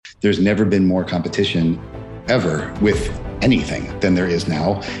There's never been more competition ever with anything than there is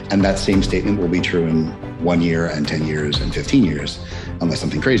now. And that same statement will be true in 1 year and 10 years and 15 years, unless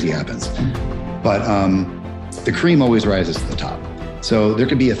something crazy happens. But the cream always rises to the top. So there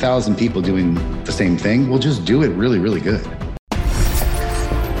could be 1,000 people doing the same thing. We'll just do it really, really good.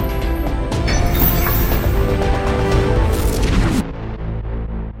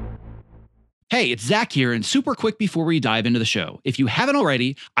 Hey, it's Zach here, and super quick before we dive into the show. If you haven't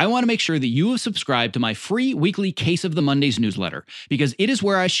already, I want to make sure that you have subscribed to my free weekly Case of the Mondays newsletter, because it is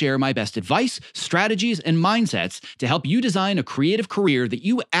where I share my best advice, strategies, and mindsets to help you design a creative career that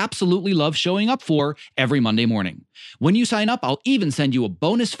you absolutely love showing up for every Monday morning. When you sign up, I'll even send you a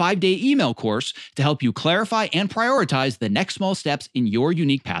bonus 5-day email course to help you clarify and prioritize the next small steps in your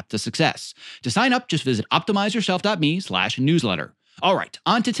unique path to success. To sign up, just visit optimizeyourself.me/newsletter. All right,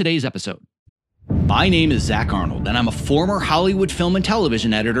 on to today's episode. My name is Zach Arnold, and I'm a former Hollywood film and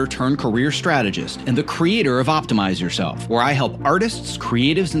television editor turned career strategist and the creator of Optimize Yourself, where I help artists,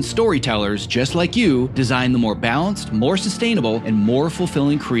 creatives, and storytellers just like you design the more balanced, more sustainable, and more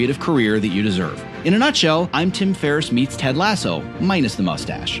fulfilling creative career that you deserve. In a nutshell, I'm Tim Ferriss meets Ted Lasso, minus the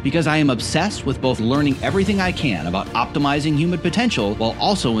mustache, because I am obsessed with both learning everything I can about optimizing human potential while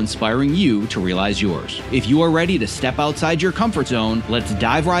also inspiring you to realize yours. If you are ready to step outside your comfort zone, let's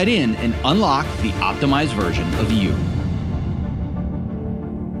dive right in and unlock the optimized version of you.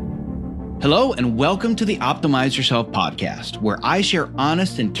 Hello, and welcome to the Optimize Yourself podcast, where I share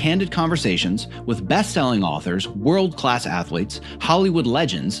honest and candid conversations with best-selling authors, world-class athletes, Hollywood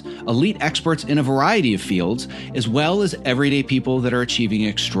legends, elite experts in a variety of fields, as well as everyday people that are achieving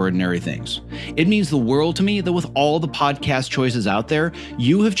extraordinary things. It means the world to me that with all the podcast choices out there,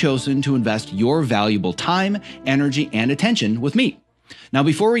 you have chosen to invest your valuable time, energy, and attention with me. Now,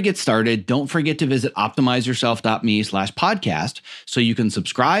 before we get started, don't forget to visit optimizeyourself.me/podcast so you can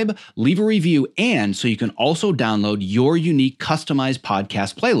subscribe, leave a review, and so you can also download your unique customized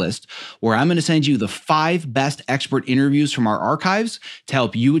podcast playlist, where I'm going to send you the 5 best expert interviews from our archives to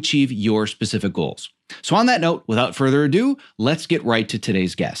help you achieve your specific goals. So on that note, without further ado, let's get right to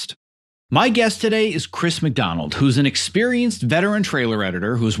today's guest. My guest today is Chris McDonald, who's an experienced veteran trailer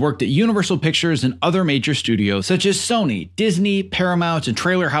editor who's worked at Universal Pictures and other major studios such as Sony, Disney, Paramount, and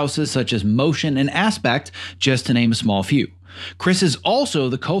trailer houses such as Motion and Aspect, just to name a small few. Chris is also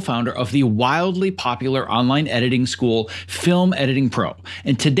the co-founder of the wildly popular online editing school Film Editing Pro,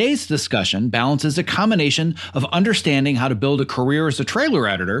 and today's discussion balances a combination of understanding how to build a career as a trailer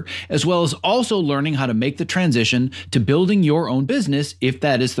editor, as well as also learning how to make the transition to building your own business if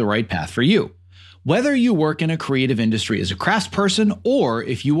that is the right path for you. Whether you work in a creative industry as a craftsperson or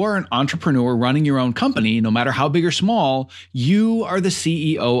if you are an entrepreneur running your own company, no matter how big or small, you are the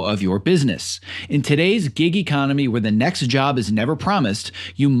CEO of your business. In today's gig economy where the next job is never promised,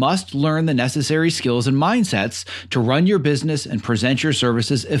 you must learn the necessary skills and mindsets to run your business and present your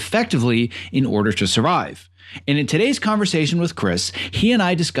services effectively in order to survive. And in today's conversation with Chris, he and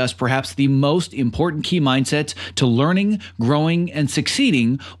I discuss perhaps the most important key mindsets to learning, growing, and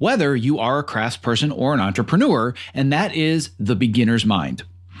succeeding, whether you are a craftsperson or an entrepreneur, and that is the beginner's mind.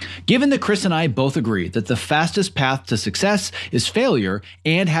 Given that Chris and I both agree that the fastest path to success is failure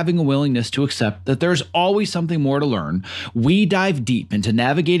and having a willingness to accept that there's always something more to learn, we dive deep into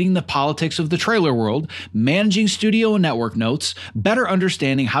navigating the politics of the trailer world, managing studio and network notes, better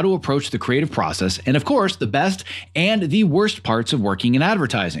understanding how to approach the creative process, and of course, the best and the worst parts of working in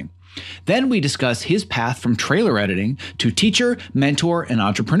advertising. Then we discuss his path from trailer editing to teacher, mentor, and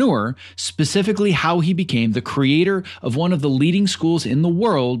entrepreneur, specifically how he became the creator of one of the leading schools in the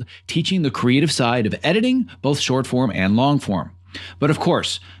world, teaching the creative side of editing, both short form and long form. But of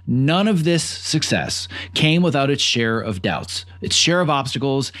course, none of this success came without its share of doubts, its share of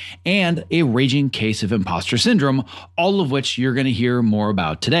obstacles, and a raging case of imposter syndrome, all of which you're going to hear more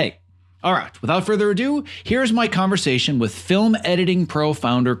about today. All right, without further ado, here's my conversation with Film Editing Pro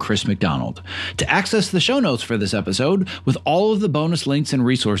founder Chris McDonald. To access the show notes for this episode, with all of the bonus links and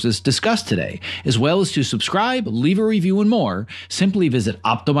resources discussed today, as well as to subscribe, leave a review, and more, simply visit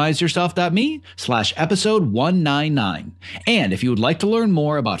optimizeyourself.me/episode 199. And if you would like to learn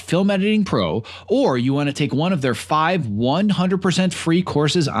more about Film Editing Pro, or you want to take one of their 5 100% free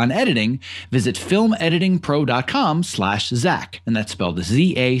courses on editing, visit filmeditingpro.com/Zach, and that's spelled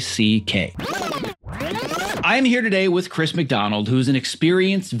Z-A-C-K. I am here today with Chris McDonald, who's an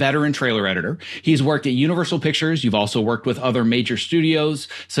experienced veteran trailer editor. He's worked at Universal Pictures. You've also worked with other major studios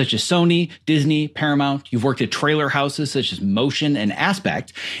such as Sony, Disney, Paramount. You've worked at trailer houses such as Motion and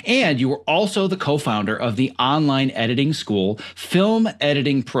Aspect. And you were also the co-founder of the online editing school, Film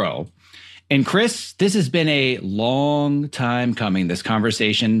Editing Pro. And Chris, this has been a long time coming, this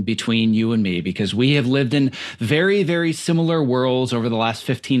conversation between you and me, because we have lived in very, very similar worlds over the last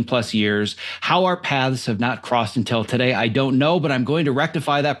 15 plus years. How our paths have not crossed until today, I don't know, but I'm going to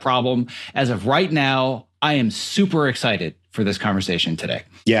rectify that problem. As of right now, I am super excited for this conversation today.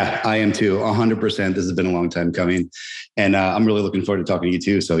 Yeah, I am too. 100%. This has been a long time coming. And I'm really looking forward to talking to you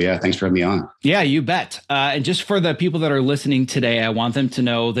too. So yeah, thanks for having me on. Yeah, you bet. And just for the people that are listening today, I want them to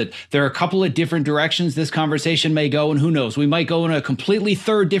know that there are a couple of different directions this conversation may go. And who knows, we might go in a completely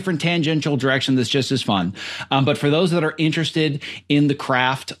third different tangential direction that's just as fun. But for those that are interested in the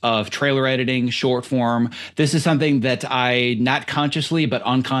craft of trailer editing, short form, this is something that I not consciously, but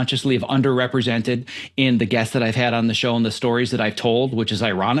unconsciously have underrepresented in the guests that I've had on the show and the stories that I've told, which is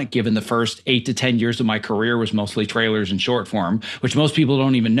ironic given the first 8 to 10 years of my career was mostly trailers and short form, which most people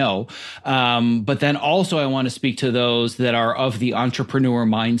don't even know. But then also I want to speak to those that are of the entrepreneur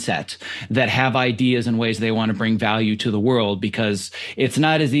mindset, that have ideas and ways they want to bring value to the world, because it's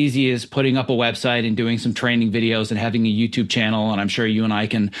not as easy as putting up a website and doing some training videos and having a YouTube channel. And I'm sure you and I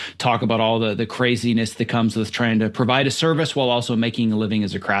can talk about all the craziness that comes with trying to provide a service while also making a living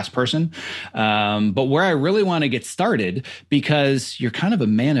as a craftsperson. But where I really want to get started, because you're kind of a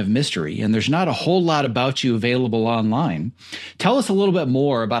man of mystery and there's not a whole lot about you available online. Tell us a little bit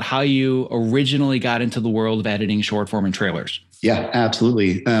more about how you originally got into the world of editing short form and trailers. Yeah,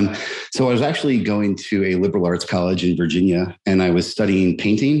 absolutely. So I was actually going to a liberal arts college in Virginia, and I was studying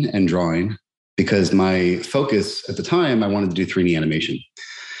painting and drawing because my focus at the time, I wanted to do 3D animation.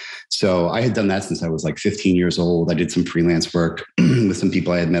 So I had done that since I was like 15 years old. I did some freelance work with some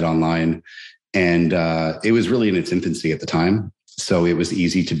people I had met online, and it was really in its infancy at the time. So it was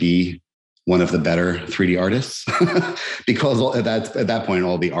easy to be one of the better 3D artists because at that point,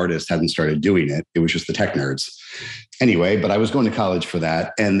 all the artists hadn't started doing it. It was just the tech nerds. Anyway, but I was going to college for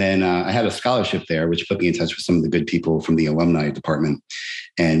that. And then I had a scholarship there, which put me in touch with some of the good people from the alumni department.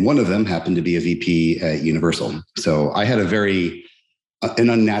 And one of them happened to be a VP at Universal. So I had an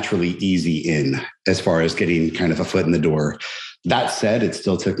unnaturally easy in as far as getting kind of a foot in the door. That said, it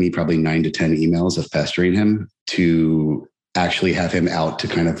still took me probably 9 to 10 emails of pestering him to actually have him out to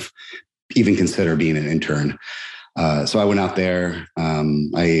kind of even consider being an intern. So I went out there.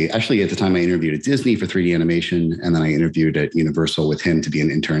 I actually, at the time, I interviewed at Disney for 3D animation, and then I interviewed at Universal with him to be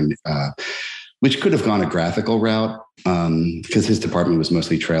an intern, which could have gone a graphical route because his department was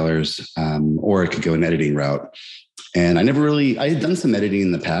mostly trailers, or it could go an editing route. And I had done some editing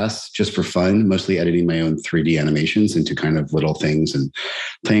in the past just for fun, mostly editing my own 3D animations into kind of little things and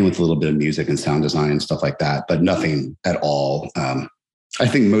playing with a little bit of music and sound design and stuff like that, but nothing at all. I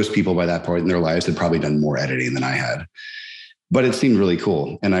think most people by that point in their lives had probably done more editing than I had, but it seemed really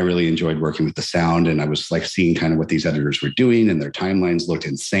cool. And I really enjoyed working with the sound. And I was like seeing kind of what these editors were doing, and their timelines looked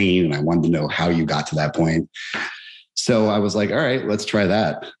insane. And I wanted to know how you got to that point. So I was like, all right, let's try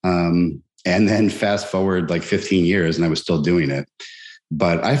that. And then fast forward like 15 years and I was still doing it.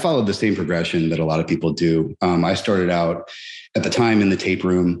 But I followed the same progression that a lot of people do. I started out at the time in the tape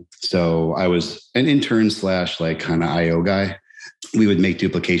room. So I was an intern / like kind of IO guy. We would make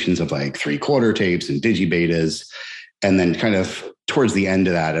duplications of like 3/4 tapes and digibetas. And then kind of towards the end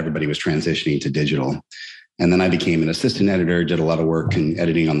of that, everybody was transitioning to digital. And then I became an assistant editor, did a lot of work in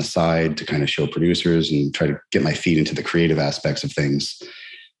editing on the side to kind of show producers and try to get my feet into the creative aspects of things.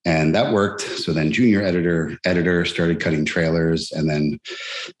 And that worked. So then junior editor started cutting trailers. And then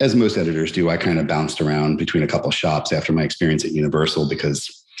as most editors do, I kind of bounced around between a couple of shops after my experience at Universal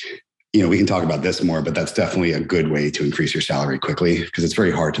because, we can talk about this more, but that's definitely a good way to increase your salary quickly because it's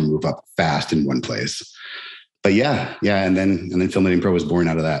very hard to move up fast in one place. But yeah. And then Film Editing Pro was born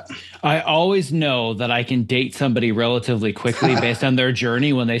out of that. I always know that I can date somebody relatively quickly based on their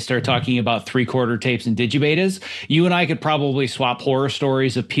journey when they start talking about 3/4 tapes and digibetas. You and I could probably swap horror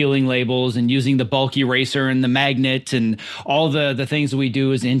stories of peeling labels and using the bulk eraser and the magnet and all the things that we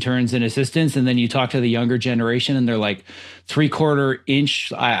do as interns and assistants. And then you talk to the younger generation and they're like, 3/4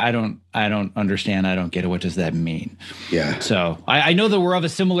 inch. I don't understand. I don't get it. What does that mean? Yeah. So I know that we're of a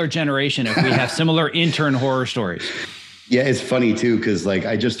similar generation if we have similar intern horror stories. Yeah, it's funny too, because like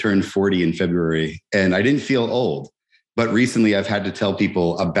I just turned 40 in February and I didn't feel old. But recently I've had to tell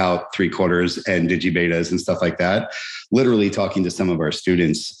people about 3/4 and digibetas and stuff like that. Literally talking to some of our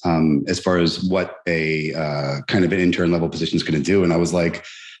students as far as what a kind of an intern level position is going to do. And I was like,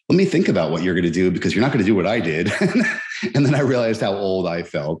 let me think about what you're going to do because you're not going to do what I did. And then I realized how old I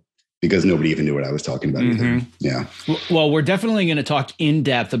felt. because nobody even knew what I was talking about either. Yeah. Well, we're definitely going to talk in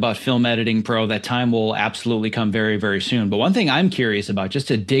depth about Film Editing Pro. That time will absolutely come very, very soon. But one thing I'm curious about, just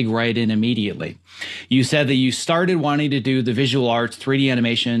to dig right in immediately, you said that you started wanting to do the visual arts, 3D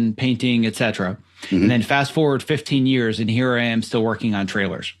animation, painting, etc. And then fast forward 15 years, and here I am still working on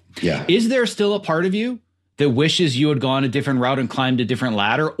trailers. Yeah. Is there still a part of you that wishes you had gone a different route and climbed a different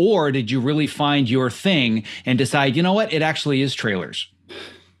ladder? Or did you really find your thing and decide, you know what, it actually is trailers?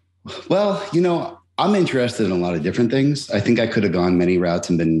 Well, I'm interested in a lot of different things. I think I could have gone many routes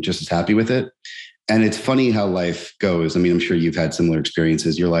and been just as happy with it. And it's funny how life goes. I mean, I'm sure you've had similar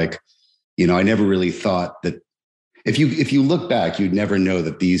experiences. You're like, I never really thought that if you look back, you'd never know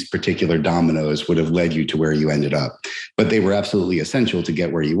that these particular dominoes would have led you to where you ended up. But they were absolutely essential to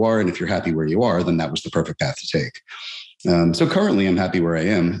get where you are. And if you're happy where you are, then that was the perfect path to take. So currently I'm happy where I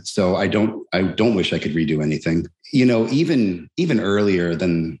am. So I don't wish I could redo anything. Even earlier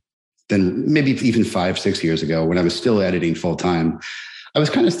than maybe even 5-6 years ago, when I was still editing full time, I was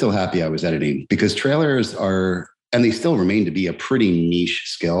kind of still happy I was editing, because trailers are, and they still remain to be, a pretty niche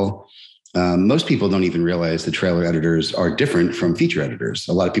skill. Most people don't even realize that trailer editors are different from feature editors.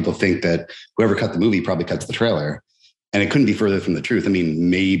 A lot of people think that whoever cut the movie probably cuts the trailer. And it couldn't be further from the truth. I mean,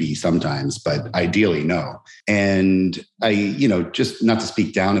 maybe sometimes, but ideally, no. And I, just not to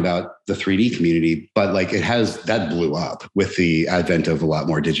speak down about the 3D community, but like that blew up with the advent of a lot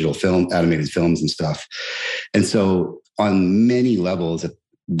more digital animated films and stuff. And so on many levels,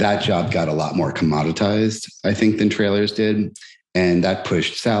 that job got a lot more commoditized, I think, than trailers did. And that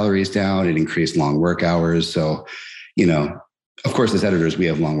pushed salaries down. It increased long work hours. So, of course, as editors, we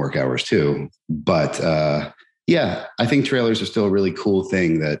have long work hours too. But yeah, I think trailers are still a really cool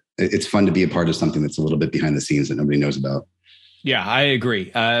thing, that it's fun to be a part of something that's a little bit behind the scenes that nobody knows about. Yeah, I agree.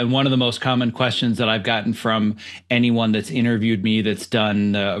 One of the most common questions that I've gotten from anyone that's interviewed me that's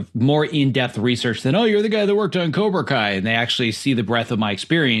done more in-depth research than, oh, you're the guy that worked on Cobra Kai, and they actually see the breadth of my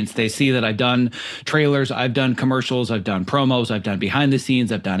experience. They see that I've done trailers, I've done commercials, I've done promos, I've done behind the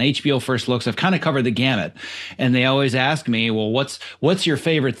scenes, I've done HBO first looks, I've kind of covered the gamut. And they always ask me, well, what's your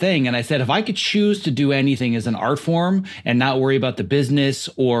favorite thing? And I said, if I could choose to do anything as an art form and not worry about the business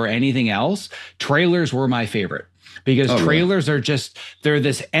or anything else, trailers were my favorite. Because trailers are they're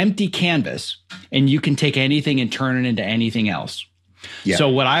this empty canvas, and you can take anything and turn it into anything else. Yeah. So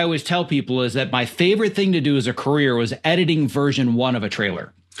what I always tell people is that my favorite thing to do as a career was editing version 1 of a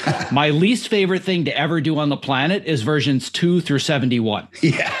trailer. My least favorite thing to ever do on the planet is versions 2 through 71.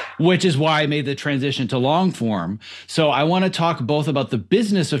 Yeah. Which is why I made the transition to long form. So I want to talk both about the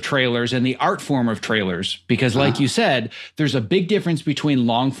business of trailers and the art form of trailers, because like you said, there's a big difference between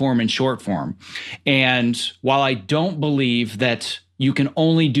long form and short form. And while I don't believe that you can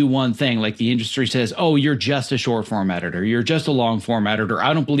only do one thing, like the industry says, oh, you're just a short form editor, you're just a long form editor,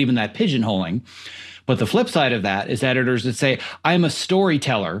 I don't believe in that pigeonholing. But the flip side of that is editors that say, I'm a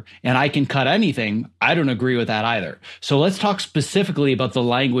storyteller and I can cut anything. I don't agree with that either. So let's talk specifically about the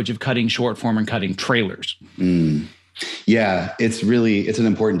language of cutting short form and cutting trailers. Yeah, it's an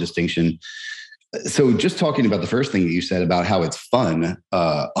important distinction. So just talking about the first thing that you said about how it's fun,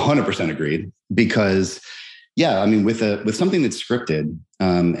 100% agreed. Because yeah, I mean, with something that's scripted,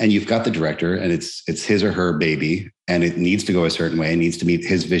 and you've got the director, and it's his or her baby, and it needs to go a certain way, it needs to meet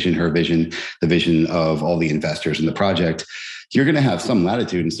his vision, her vision, the vision of all the investors in the project, you're going to have some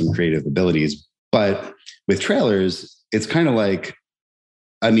latitude and some creative abilities. But with trailers, it's kind of like,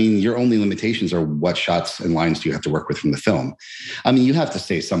 I mean, your only limitations are what shots and lines do you have to work with from the film. I mean, you have to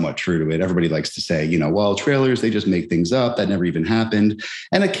stay somewhat true to it. Everybody likes to say, well, trailers, they just make things up. That never even happened.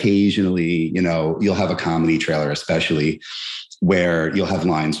 And occasionally, you'll have a comedy trailer, especially, where you'll have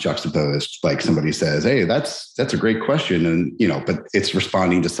lines juxtaposed. Like somebody says, hey, that's a great question. And, but it's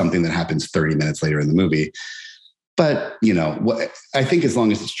responding to something that happens 30 minutes later in the movie. But, I think as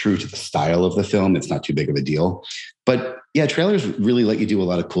long as it's true to the style of the film, it's not too big of a deal. But yeah, trailers really let you do a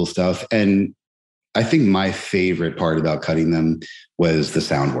lot of cool stuff. And I think my favorite part about cutting them was the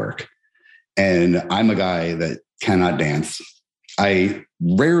sound work. And I'm a guy that cannot dance. I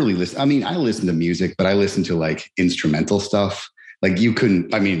rarely listen. I mean, I listen to music, but I listen to like instrumental stuff. Like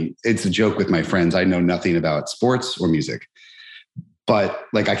it's a joke with my friends. I know nothing about sports or music, but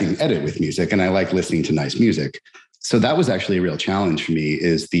like I can edit with music and I like listening to nice music. So that was actually a real challenge for me,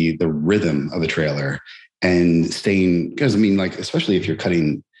 is the rhythm of a trailer and staying, because I mean, like, especially if you're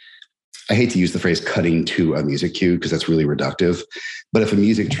cutting, I hate to use the phrase cutting to a music cue because that's really reductive. But if a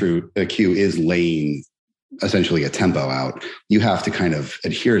music cue is laying essentially a tempo out, you have to kind of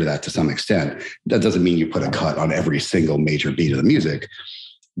adhere to that to some extent. That doesn't mean you put a cut on every single major beat of the music,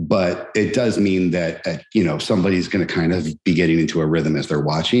 But it does mean that, somebody's going to kind of be getting into a rhythm as they're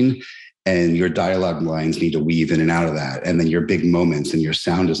watching, and your dialogue lines need to weave in and out of that. And then your big moments and your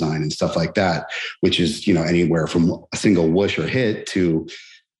sound design and stuff like that, which is, anywhere from a single whoosh or hit to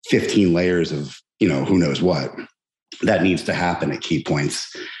 15 layers of, who knows what, that needs to happen at key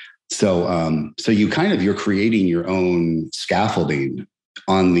points. So you're creating your own scaffolding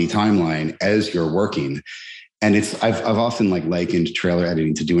on the timeline as you're working. And I've often likened trailer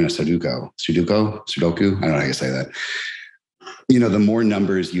editing to doing a Sudoku. I don't know how you say that. The more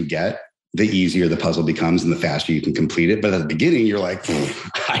numbers you get, the easier the puzzle becomes and the faster you can complete it. But at the beginning, you're like,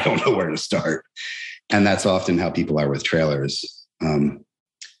 I don't know where to start. And that's often how people are with trailers.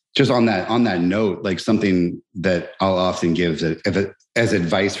 Just on that note, something that I'll often give as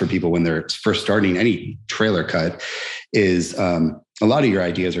advice for people when they're first starting any trailer cut is a lot of your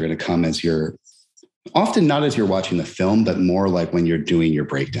ideas are going to come as often not as you're watching the film, but more like when you're doing your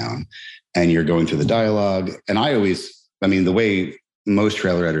breakdown and you're going through the dialogue. And the way most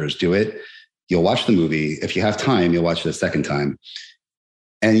trailer editors do it, you'll watch the movie. If you have time, you'll watch it a second time.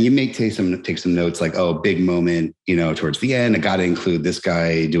 And you may take some notes like, oh, big moment, towards the end, I got to include this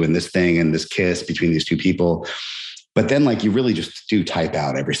guy doing this thing and this kiss between these two people. But then you really just do type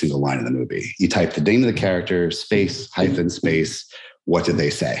out every single line of the movie. You type the name of the character, space, hyphen, space, what did they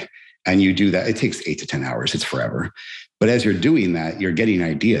say? And you do that. It takes 8 to 10 hours. It's forever. But as you're doing that, you're getting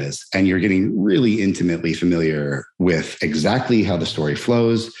ideas and you're getting really intimately familiar with exactly how the story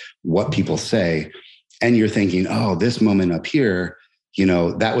flows, what people say. And you're thinking, oh, this moment up here,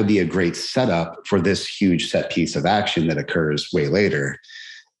 that would be a great setup for this huge set piece of action that occurs way later.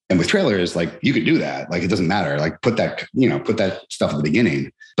 And with trailers, you could do that. It doesn't matter. Put that stuff at the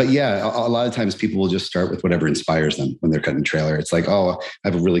beginning. But yeah, a lot of times people will just start with whatever inspires them when they're cutting a trailer. It's oh, I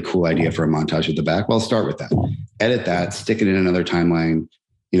have a really cool idea for a montage at the back. Well, start with that. Edit that, stick it in another timeline.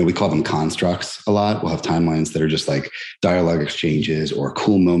 We call them constructs a lot. We'll have timelines that are just dialogue exchanges or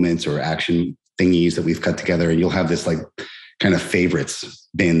cool moments or action thingies that we've cut together. And you'll have this kind of favorites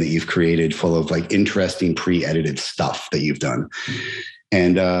bin that you've created full of interesting pre-edited stuff that you've done.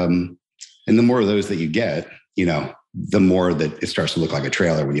 And the more of those that you get, the more that it starts to look like a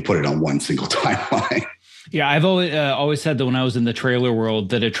trailer when you put it on one single timeline. Yeah, I've always said that when I was in the trailer world,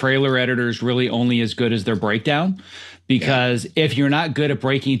 that a trailer editor is really only as good as their breakdown. Because if you're not good at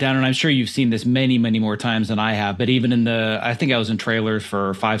breaking it down, and I'm sure you've seen this many, many more times than I have, but even I think I was in trailers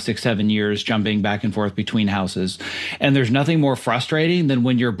for 5, 6, 7 years, jumping back and forth between houses. And there's nothing more frustrating than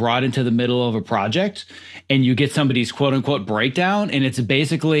when you're brought into the middle of a project and you get somebody's quote unquote breakdown. And it's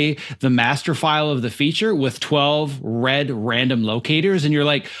basically the master file of the feature with 12 red random locators. And you're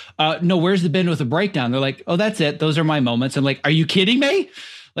like, no, where's the bin with the breakdown? They're like, oh, that's it. Those are my moments. I'm like, are you kidding me?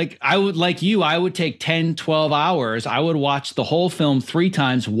 I would take 10, 12 hours. I would watch the whole film 3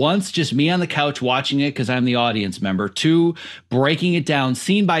 times. Once, just me on the couch watching it because I'm the audience member. 2, breaking it down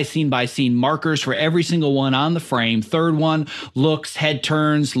scene by scene by scene, markers for every single one on the frame. 3rd one, looks, head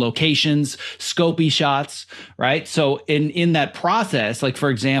turns, locations, scopy shots, right? So in that process, for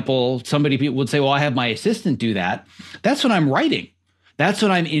example, somebody would say, well, I have my assistant do that. That's what I'm writing. That's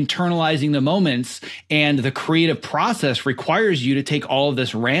when I'm internalizing the moments, and the creative process requires you to take all of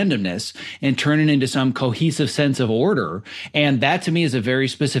this randomness and turn it into some cohesive sense of order. And that to me is a very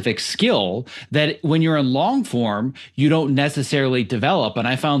specific skill that when you're in long form, you don't necessarily develop. And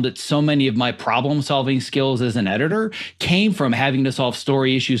I found that so many of my problem solving skills as an editor came from having to solve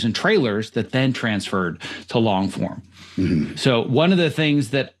story issues in trailers that then transferred to long form. Mm-hmm. So one of the things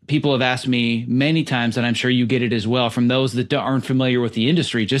that people have asked me many times, and I'm sure you get it as well from those that aren't familiar with the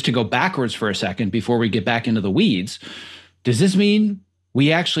industry, just to go backwards for a second before we get back into the weeds, does this mean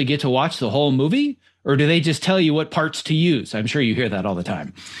we actually get to watch the whole movie, or do they just tell you what parts to use? I'm sure you hear that all the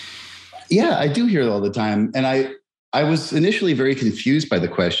time. Yeah, I do hear it all the time. And I was initially very confused by the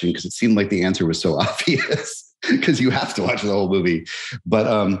question because it seemed like the answer was so obvious. Because you have to watch the whole movie. But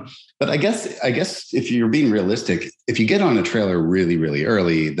I guess if you're being realistic, if you get on a trailer really, really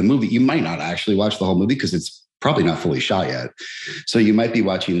early, the movie, you might not actually watch the whole movie because it's probably not fully shot yet. So you might be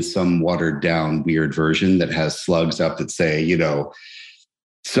watching some watered down, weird version that has slugs up that say,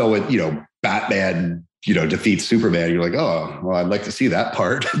 Batman, defeats Superman. You're like, oh, well, I'd like to see that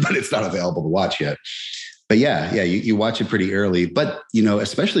part, but it's not available to watch yet. But yeah, you watch it pretty early. But,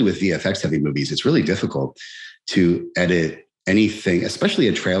 especially with VFX heavy movies, it's really difficult to edit anything, especially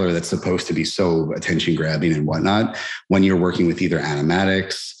a trailer that's supposed to be so attention grabbing and whatnot, when you're working with either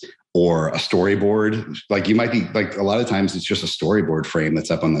animatics or a storyboard. You might be a lot of times it's just a storyboard frame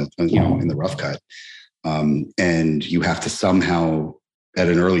that's up on the, in the rough cut. And you have to somehow at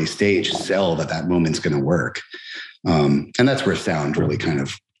an early stage sell that moment's going to work. And that's where sound really kind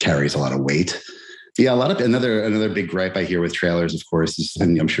of carries a lot of weight. Yeah, another big gripe I hear with trailers, of course, is,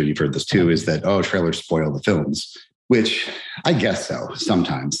 and I'm sure you've heard this too, is that, trailers spoil the films, which I guess so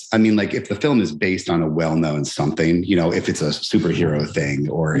sometimes. I mean, like if the film is based on a well-known something, if it's a superhero thing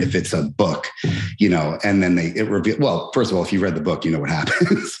or if it's a book, and then it reveal. Well, first of all, if you read the book, you know what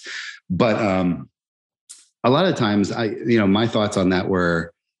happens. But a lot of times, my thoughts on that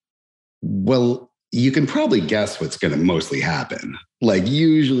were, well, you can probably guess what's going to mostly happen. Like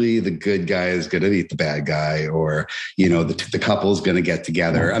usually the good guy is going to beat the bad guy, or, the couple's going to get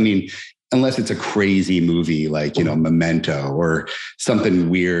together. I mean, unless it's a crazy movie like, Memento or something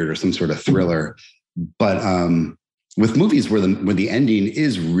weird or some sort of thriller. But with movies where the ending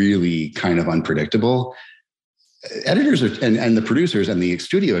is really kind of unpredictable, editors and the producers and the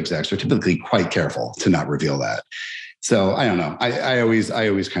studio execs are typically quite careful to not reveal that. So I don't know. I always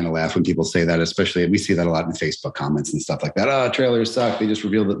kind of laugh when people say that, especially we see that a lot in Facebook comments and stuff like that. Oh, trailers suck. They just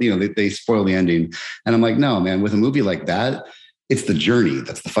reveal that, they spoil the ending. And I'm like, no, man, with a movie like that, it's the journey.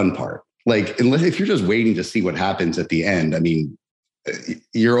 That's the fun part. Like, unless if you're just waiting to see what happens at the end, I mean,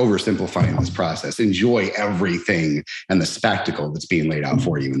 you're oversimplifying this process. Enjoy everything and the spectacle that's being laid out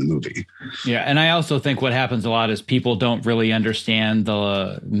for you in the movie. Yeah. And I also think what happens a lot is people don't really understand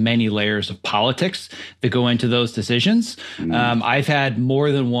the many layers of politics that go into those decisions. I've had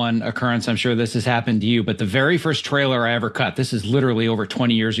more than one occurrence. I'm sure this has happened to you, but the very first trailer I ever cut, this is literally over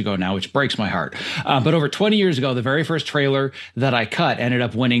 20 years ago now, which breaks my heart. But over 20 years ago, the very first trailer that I cut ended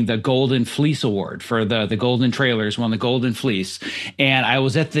up winning the Golden Fleece Award for the Golden Trailers, won the Golden Fleece. And I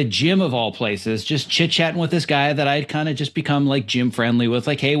was at the gym of all places, just chit-chatting with this guy that I'd kind of just become like gym friendly with,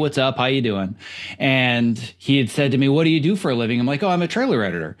 like, hey, what's up? How you doing? And he had said to me, what do you do for a living? I'm like, oh, I'm a trailer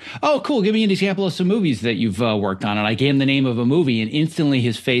editor. Oh, cool. Give me an example of some movies that you've worked on. And I gave him the name of a movie, and instantly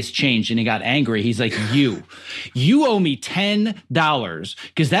his face changed and he got angry. He's like, you owe me $10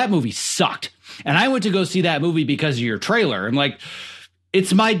 because that movie sucked. And I went to go see that movie because of your trailer. I'm like,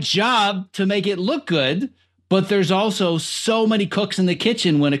 it's my job to make it look good. But there's also so many cooks in the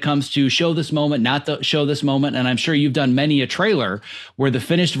kitchen when it comes to show this moment, not show this moment. And I'm sure you've done many a trailer where the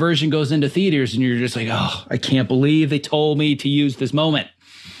finished version goes into theaters and you're just like, oh, I can't believe they told me to use this moment.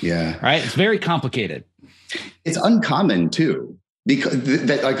 Yeah. Right. It's very complicated. It's uncommon too, because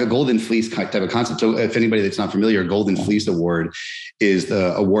that like a Golden Fleece type of concept. So if anybody that's not familiar, Golden Fleece Award is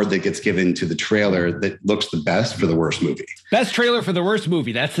the award that gets given to the trailer that looks the best for the worst movie. Best trailer for the worst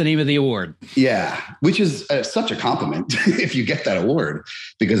movie. That's the name of the award. Yeah, which is such a compliment if you get that award,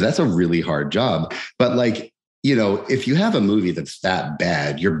 because that's a really hard job. But like, if you have a movie that's that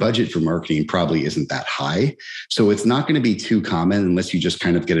bad, your budget for marketing probably isn't that high. So it's not going to be too common unless you just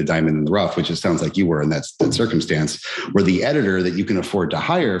kind of get a diamond in the rough, which it sounds like you were in that circumstance, where the editor that you can afford to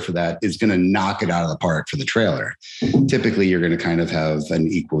hire for that is going to knock it out of the park for the trailer. Typically, you're going to kind of have an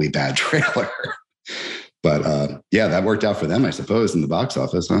equally bad trailer. But yeah, that worked out for them, I suppose, in the box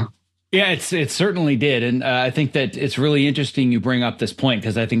office, huh? Yeah, it certainly did. And I think that it's really interesting you bring up this point,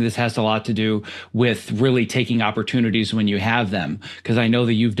 because I think this has a lot to do with really taking opportunities when you have them. Because I know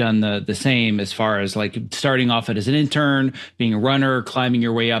that you've done the same as far as like starting off as an intern, being a runner, climbing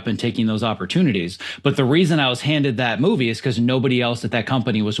your way up and taking those opportunities. But the reason I was handed that movie is because nobody else at that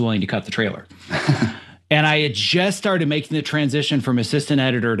company was willing to cut the trailer. And I had just started making the transition from assistant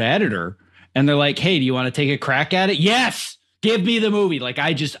editor to editor. And they're like, hey, do you want to take a crack at it? Yes. Give me the movie. Like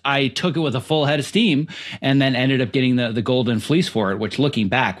I took it with a full head of steam, and then ended up getting the Golden Fleece for it, which looking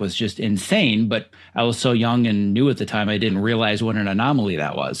back was just insane. But I was so young and new at the time, I didn't realize what an anomaly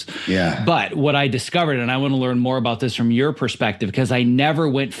that was. Yeah. But what I discovered, and I want to learn more about this from your perspective, because I never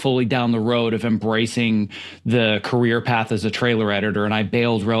went fully down the road of embracing the career path as a trailer editor. And I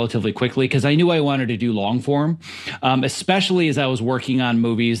bailed relatively quickly because I knew I wanted to do long form, especially as I was working on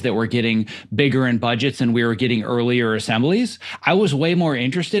movies that were getting bigger in budgets and we were getting earlier assemblies. I was way more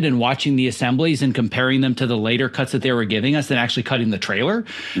interested in watching the assemblies and comparing them to the later cuts that they were giving us than actually cutting the trailer.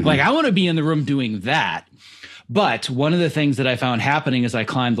 Mm-hmm. Like I want to be in the room doing that. But one of the things that I found happening as I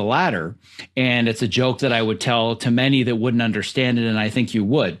climbed the ladder, and it's a joke that I would tell to many that wouldn't understand it, and I think you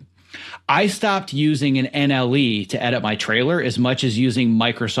would. I stopped using an NLE to edit my trailer as much as using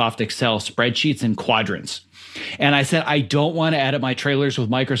Microsoft Excel spreadsheets and quadrants. And I said, I don't want to edit my trailers with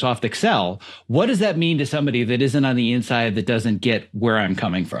Microsoft Excel. What does that mean to somebody that isn't on the inside, that doesn't get where I'm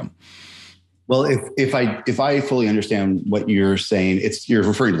coming from? Well, if I fully understand what you're saying, you're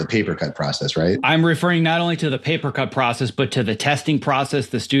referring to the paper cut process, right? I'm referring not only to the paper cut process, but to the testing process,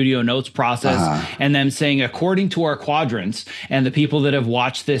 the studio notes process, and them saying, according to our quadrants and the people that have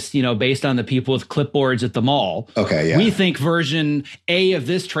watched this, based on the people with clipboards at the mall, we think version A of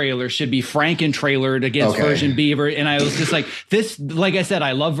this trailer should be Franken-trailered against version B. And I was just like, like I said,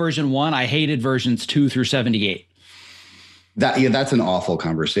 I love version 1. I hated versions 2 through 78. That's an awful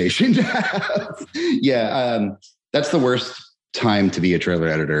conversation. That's the worst time to be a trailer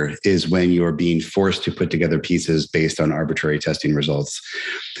editor, is when you're being forced to put together pieces based on arbitrary testing results.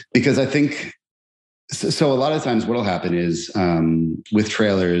 Because I think, so a lot of times what'll happen is with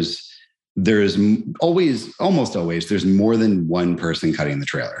trailers, there's almost always, there's more than one person cutting the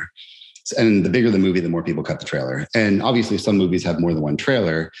trailer. And the bigger the movie, the more people cut the trailer. And obviously some movies have more than one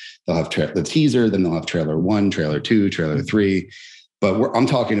trailer. They'll have the teaser, then they'll have trailer 1, trailer 2, trailer 3. But I'm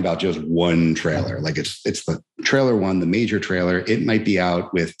talking about just one trailer. Like it's the trailer 1, the major trailer. It might be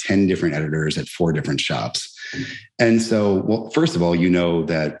out with 10 different editors at 4 different shops. And so, well, first of all,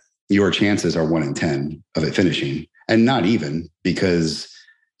 that your chances are 1 in 10 of it finishing, and not even, because,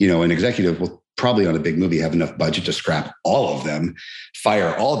 an executive will probably on a big movie have enough budget to scrap all of them,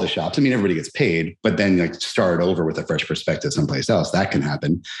 fire all the shops. I mean, everybody gets paid, but then start over with a fresh perspective someplace else. That can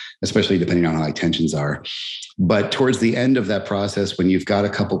happen, especially depending on how high tensions are. But towards the end of that process, when you've got a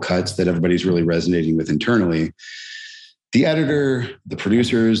couple cuts that everybody's really resonating with internally, the editor, the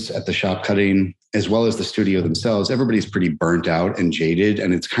producers at the shop cutting, as well as the studio themselves, everybody's pretty burnt out and jaded.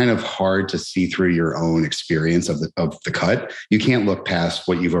 And it's kind of hard to see through your own experience of the cut. You can't look past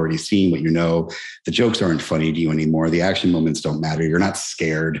what you've already seen, what you know. The jokes aren't funny to you anymore. The action moments don't matter. You're not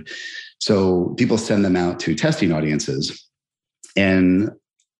scared. So people send them out to testing audiences. And,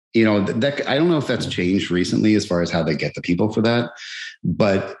 I don't know if that's changed recently as far as how they get the people for that.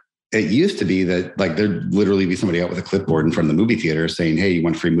 But it used to be that there'd literally be somebody out with a clipboard in front of the movie theater saying, hey, you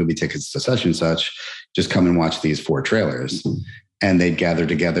want free movie tickets to such and such, just come and watch these 4 trailers. And they'd gather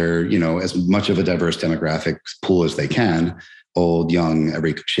together, as much of a diverse demographic pool as they can, old, young,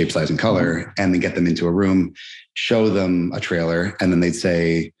 every shape, size, and color, and then get them into a room, show them a trailer. And then they'd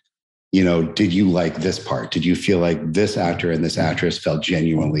say, did you like this part? Did you feel like this actor and this actress felt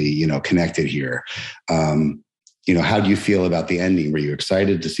genuinely, connected here? How do you feel about the ending? Were you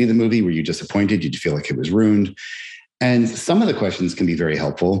excited to see the movie? Were you disappointed? Did you feel like it was ruined? And some of the questions can be very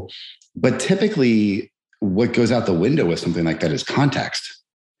helpful, but typically what goes out the window with something like that is context.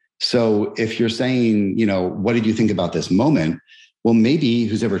 So if you're saying, what did you think about this moment? Well, maybe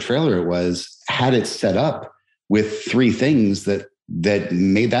whosever trailer it was had it set up with 3 things that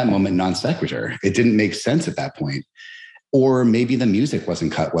made that moment non sequitur. It didn't make sense at that point. Or maybe the music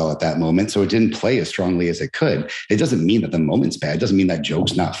wasn't cut well at that moment, so it didn't play as strongly as it could. It doesn't mean that the moment's bad. It doesn't mean that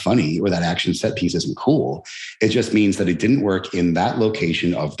joke's not funny or that action set piece isn't cool. It just means that it didn't work in that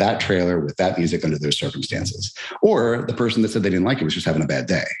location of that trailer with that music under those circumstances. Or the person that said they didn't like it was just having a bad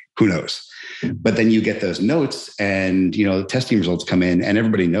day. Who knows? But then you get those notes and, testing results come in and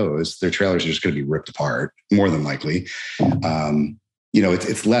everybody knows their trailers are just going to be ripped apart, more than likely.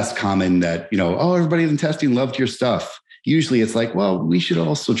 It's less common that, everybody in testing loved your stuff. Usually it's like, well, we should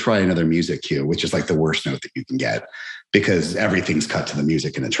also try another music cue, which is like the worst note that you can get because everything's cut to the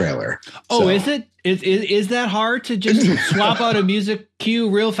music in a trailer. Oh, so, is it? Is that hard to just swap out a music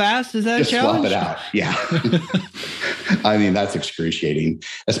cue real fast? Is that just a challenge? Swap it out. Yeah. I mean, that's excruciating,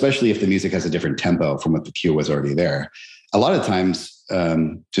 especially if the music has a different tempo from what the cue was already there. A lot of times,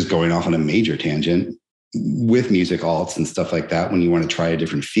 just going off on a major tangent with music alts and stuff like that, when you want to try a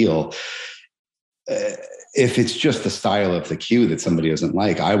different feel, if it's just the style of the cue that somebody doesn't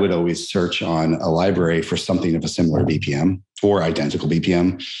like, I would always search on a library for something of a similar BPM or identical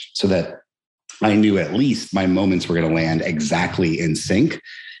BPM so that I knew at least my moments were going to land exactly in sync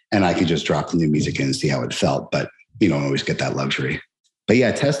and I could just drop the new music in and see how it felt. But you don't always get that luxury. But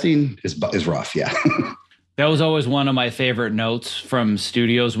yeah, testing is rough. Yeah. That was always one of my favorite notes from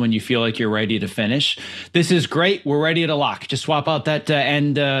studios when you feel like you're ready to finish. This is great. We're ready to lock. Just swap out that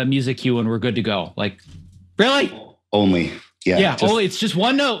end music cue and we're good to go. Like, really? Only. Yeah. Only. It's just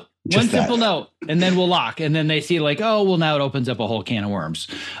one note. One simple note, and then we'll lock. And then they see like, oh, well, now it opens up a whole can of worms.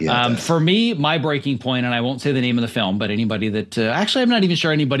 Yeah, for me, my breaking point, and I won't say the name of the film, but anybody that actually, I'm not even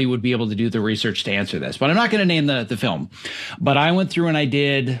sure anybody would be able to do the research to answer this, but I'm not going to name the film. But I went through and I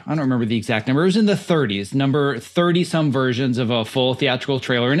don't remember the exact number. It was in the 30s, number 30 some versions of a full theatrical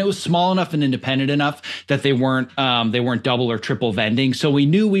trailer. And it was small enough and independent enough that they weren't double or triple vending. So we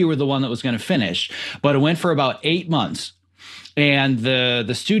knew we were the one that was going to finish, but it went for about 8 months. And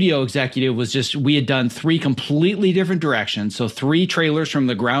the studio executive was just, we had done 3 completely different directions. So 3 trailers from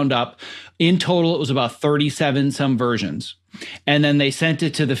the ground up. In total, it was about 37 some versions. And then they sent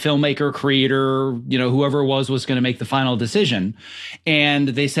it to the filmmaker, creator, whoever it was going to make the final decision. And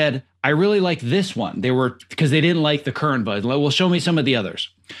they said, I really like this one. Because they didn't like the current version. Well, show me some of the others.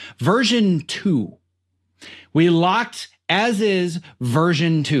 Version 2. We locked as is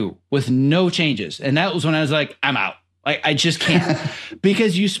version 2 with no changes. And that was when I was like, I'm out. I just can't.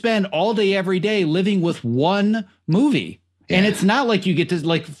 Because you spend all day, every day living with one movie. Yeah. And it's not like you get to,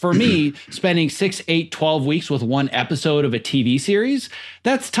 like, for me, spending 6, 8, 12 weeks with one episode of a TV series,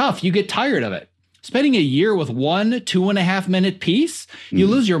 that's tough. You get tired of it. Spending a year with one 2.5 minute piece, you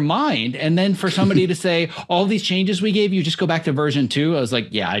lose your mind. And then for somebody to say, all these changes we gave you, just go back to version 2. I was like,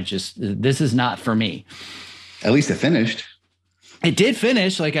 yeah, this is not for me. At least it finished. It did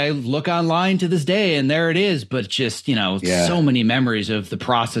finish. Like, I look online to this day and there it is, but just, so many memories of the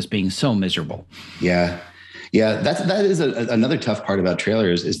process being so miserable. Yeah. Yeah, that is another tough part about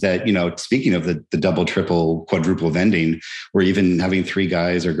trailers is that, speaking of the double, triple, quadruple vending, or even having 3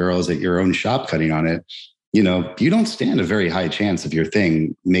 guys or girls at your own shop cutting on it, you don't stand a very high chance of your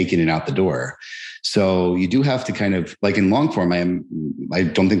thing making it out the door. So you do have to kind of, like, in long form, I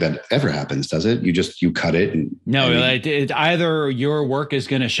don't think that ever happens, does it? You cut it. Either your work is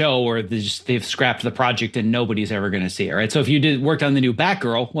going to show, or they've scrapped the project and nobody's ever going to see it, right? So if you worked on the new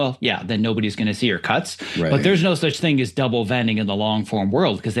Batgirl, well, yeah, then nobody's going to see your cuts. Right. But there's no such thing as double vending in the long form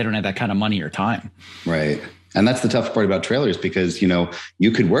world because they don't have that kind of money or time. Right. And that's the tough part about trailers because,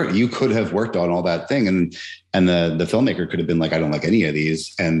 you could have worked on all that thing and the filmmaker could have been like, I don't like any of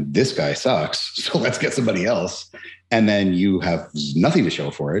these and this guy sucks. So let's get somebody else. And then you have nothing to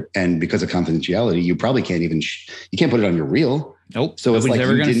show for it. And because of confidentiality, you probably can't even, you can't put it on your reel. Nope. So it's like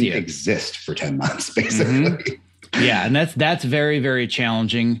you didn't exist for 10 months, basically. Mm-hmm. Yeah. And that's very, very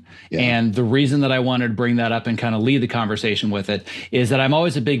challenging. Yeah. And the reason that I wanted to bring that up and kind of lead the conversation with it is that I'm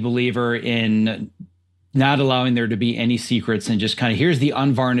always a big believer in not allowing there to be any secrets and just kind of here's the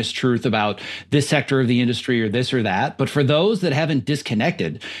unvarnished truth about this sector of the industry or this or that. But for those that haven't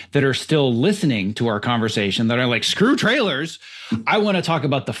disconnected, that are still listening to our conversation, that are like, screw trailers, I want to talk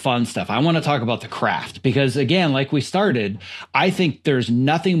about the fun stuff. I want to talk about the craft because, again, like we started, I think there's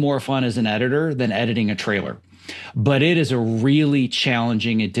nothing more fun as an editor than editing a trailer. But it is a really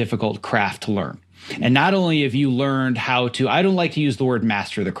challenging and difficult craft to learn. And not only have you learned how to, I don't like to use the word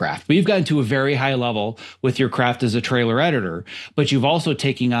master the craft, but you've gotten to a very high level with your craft as a trailer editor, but you've also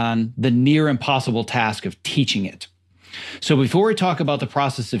taken on the near impossible task of teaching it. So before we talk about the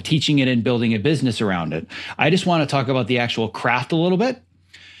process of teaching it and building a business around it, I just want to talk about the actual craft a little bit.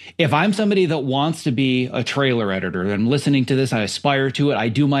 If I'm somebody that wants to be a trailer editor, and I'm listening to this, I aspire to it. I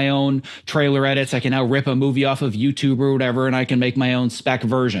do my own trailer edits. I can now rip a movie off of YouTube or whatever, and I can make my own spec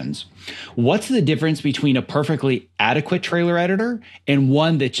versions. What's the difference between a perfectly adequate trailer editor and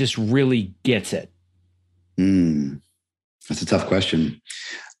one that just really gets it? That's a tough question.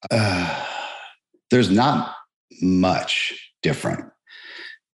 There's not much different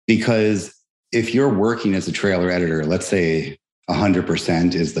because if you're working as a trailer editor, let's say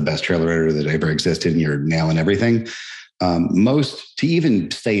 100% is the best trailer editor that ever existed and you're nailing everything. To even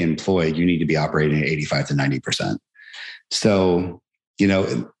stay employed, you need to be operating at 85 to 90%. So,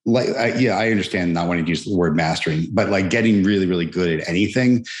 I understand not wanting to use the word mastering, but like getting really, really good at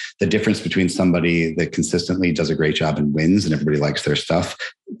anything, the difference between somebody that consistently does a great job and wins and everybody likes their stuff,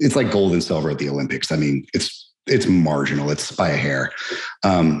 it's like gold and silver at the Olympics. I mean, it's marginal. It's by a hair.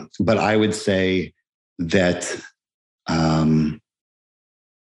 But I would say that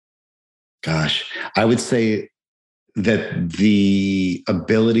I would say that the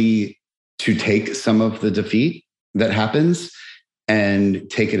ability to take some of the defeat that happens and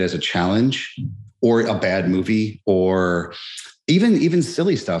take it as a challenge or a bad movie or even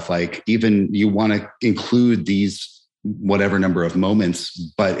silly stuff, like even you want to include these whatever number of moments,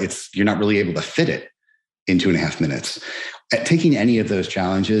 but you're not really able to fit it in 2.5 minutes. Taking any of those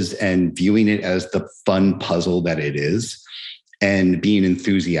challenges and viewing it as the fun puzzle that it is, and being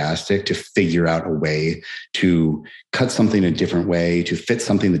enthusiastic to figure out a way to cut something a different way, to fit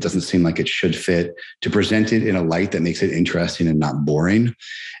something that doesn't seem like it should fit, to present it in a light that makes it interesting and not boring.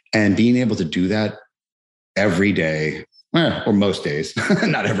 And being able to do that every day, or most days,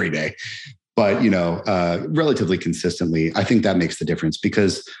 not every day, but, relatively consistently, I think that makes the difference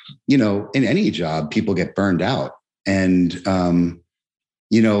because, in any job, people get burned out. And,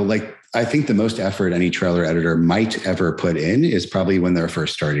 I think the most effort any trailer editor might ever put in is probably when they're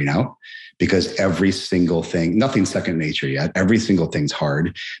first starting out, because every single thing, nothing's second nature yet. Every single thing's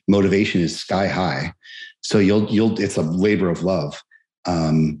hard. Motivation is sky high. So it's a labor of love.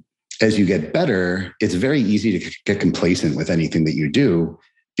 As you get better, it's very easy to get complacent with anything that you do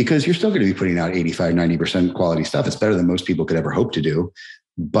because you're still going to be putting out 85, 90% quality stuff. It's better than most people could ever hope to do.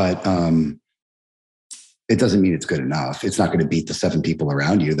 But it doesn't mean it's good enough. It's not going to beat the 7 people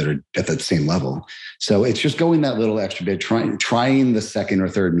around you that are at that same level. So it's just going that little extra bit, trying the second or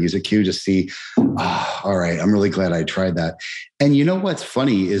third music cue to see, all right, I'm really glad I tried that. And you know what's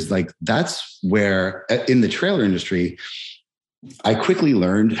funny is like, that's where in the trailer industry, I quickly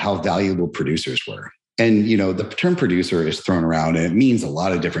learned how valuable producers were. And, the term producer is thrown around and it means a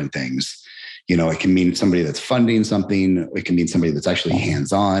lot of different things. It can mean somebody that's funding something. It can mean somebody that's actually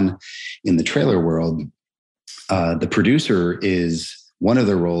hands-on. In the trailer world, the producer is, one of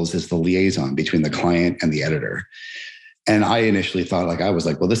their roles is the liaison between the client and the editor. And I initially thought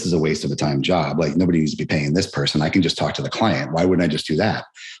well, this is a waste of a time job. Like nobody needs to be paying this person. I can just talk to the client. Why wouldn't I just do that?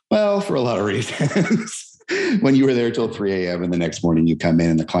 Well, for a lot of reasons. When you were there till 3 a.m. and the next morning you come in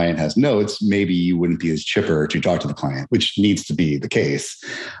and the client has notes, maybe you wouldn't be as chipper to talk to the client, which needs to be the case.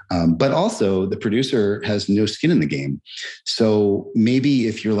 But also the producer has no skin in the game. So maybe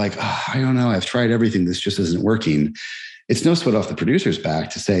if you're like, I don't know, I've tried everything, this just isn't working. It's no sweat off the producer's back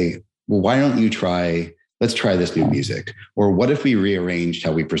to say, well, why don't you let's try this new music. Or what if we rearranged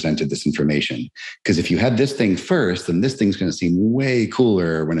how we presented this information? Because if you had this thing first, then this thing's going to seem way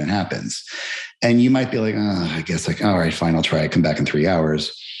cooler when it happens. And you might be like, I guess all right, fine, I'll try it. Come back in 3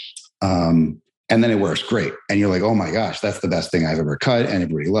 hours. And then it works great. And you're like, oh my gosh, that's the best thing I've ever cut. And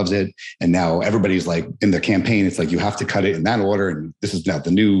everybody loves it. And now everybody's like in their campaign, it's like, you have to cut it in that order. And this is now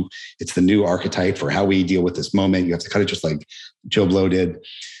the new archetype for how we deal with this moment. You have to cut it just like Joe Blow did.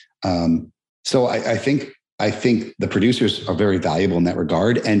 So I think the producers are very valuable in that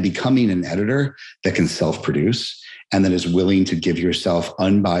regard, and becoming an editor that can self-produce and that is willing to give yourself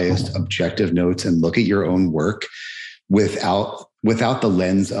unbiased, objective notes and look at your own work without the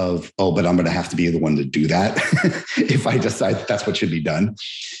lens of, but I'm going to have to be the one to do that if I decide that's what should be done.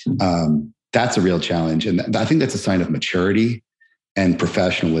 That's a real challenge. And I think that's a sign of maturity and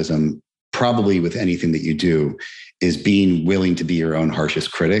professionalism, probably with anything that you do, is being willing to be your own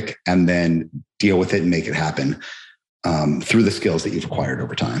harshest critic and then deal with it and make it happen through the skills that you've acquired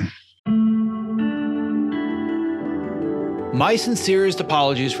over time. My sincerest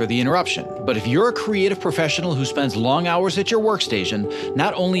apologies for the interruption, but if you're a creative professional who spends long hours at your workstation,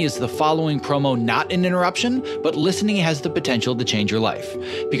 not only is the following promo not an interruption, but listening has the potential to change your life.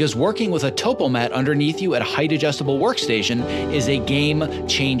 Because working with a TopoMat underneath you at a height-adjustable workstation is a game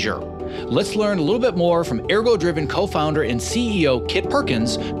changer. Let's learn a little bit more from Ergo-Driven co-founder and CEO Kit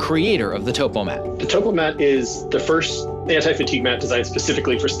Perkins, creator of the TopoMat. The TopoMat is the first anti-fatigue mat designed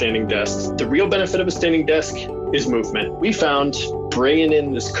specifically for standing desks. The real benefit of a standing desk is movement. We found bringing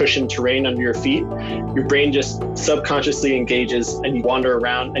in this cushioned terrain under your feet, your brain just subconsciously engages and you wander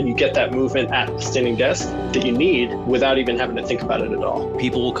around and you get that movement at the standing desk that you need without even having to think about it at all.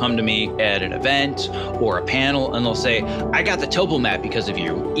 People will come to me at an event or a panel and they'll say, I got the TopoMat because of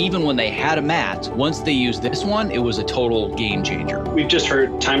you. Even when they had a mat, once they used this one, it was a total game changer. We've just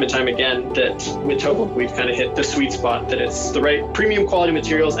heard time and time again that with Topo, we've kind of hit the sweet spot, that it's the right premium quality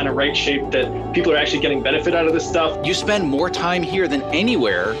materials and a right shape that people are actually getting benefit out of this stuff. You spend more time here than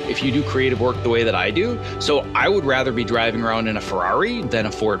anywhere if you do creative work the way that I do. So I would rather be driving around in a Ferrari than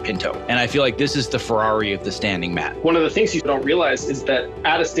a Ford Pinto. And I feel like this is the Ferrari of the standing mat. One of the things you don't realize is that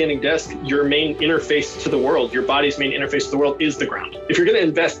at a standing desk, your main interface to the world, your body's main interface to the world is the ground. If you're going to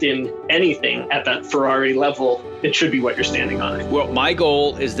invest in anything at that Ferrari level, it should be what you're standing on. Well, my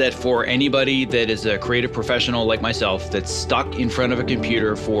goal is that for anybody that is a creative professional like myself that's stuck in front of a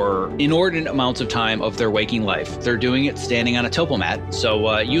computer for inordinate amounts of time of their waking life, they're doing it standing on a TopoMat.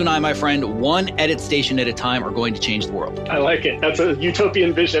 So you and I, my friend, one edit station at a time are going to change the world. I like it. That's a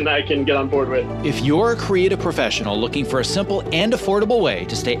utopian vision I can get on board with. If you're a creative professional looking for a simple and affordable way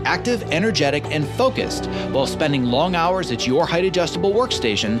to stay active, energetic, and focused while spending long hours at your height-adjustable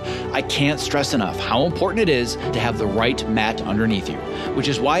workstation, I can't stress enough how important it is to have the right mat underneath you, which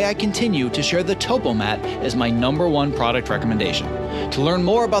is why I continue to share the TopoMat as my #1 product recommendation. To learn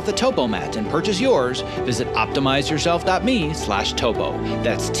more about the TopoMat and purchase yours, visit optimizeyourself.me/topo.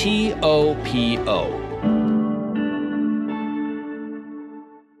 That's TOPO.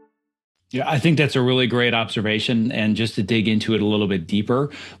 Yeah, I think that's a really great observation. And just to dig into it a little bit deeper,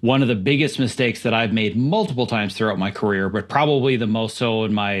 one of the biggest mistakes that I've made multiple times throughout my career, but probably the most so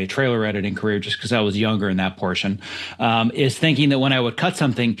in my trailer editing career, just because I was younger in that portion, is thinking that when I would cut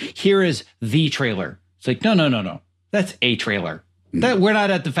something, here is the trailer. It's like, no. That's a trailer. That we're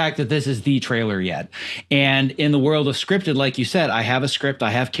not at the fact that this is the trailer yet. And in the world of scripted, like you said, I have a script,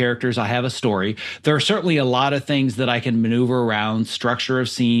 I have characters, I have a story. There are certainly a lot of things that I can maneuver around, structure of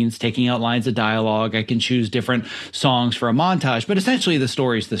scenes, taking out lines of dialogue. I can choose different songs for a montage, but essentially the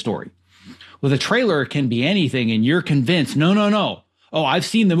story is the story. With a trailer, it can be anything, and you're convinced, no. Oh, I've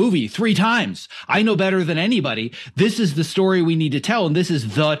seen the movie 3 times. I know better than anybody. This is the story we need to tell, and this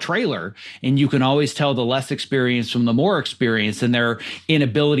is the trailer. And you can always tell the less experienced from the more experienced and their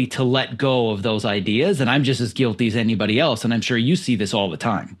inability to let go of those ideas. And I'm just as guilty as anybody else, and I'm sure you see this all the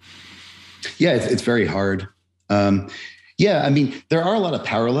time. Yeah, it's very hard. Yeah, I mean, there are a lot of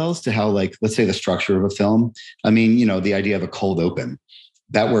parallels to how, like, let's say the structure of a film. I mean, the idea of a cold open,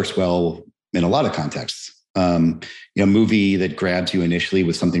 that works well in a lot of contexts. Movie that grabs you initially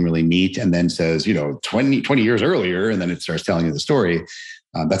with something really neat and then says, 20 years earlier, and then it starts telling you the story.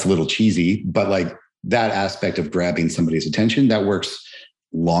 That's a little cheesy, but like that aspect of grabbing somebody's attention, that works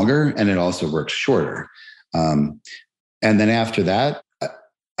longer and it also works shorter. And then after that,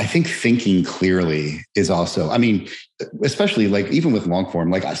 I think thinking clearly is also, I mean, especially like even with long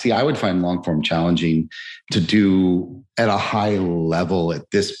form, like I would find long form challenging to do at a high level at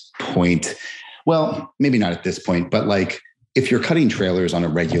this point. Well, maybe not at this point, but like if you're cutting trailers on a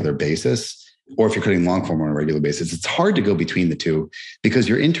regular basis, or if you're cutting long form on a regular basis, it's hard to go between the two because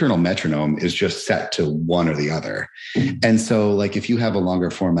your internal metronome is just set to one or the other. And so like if you have a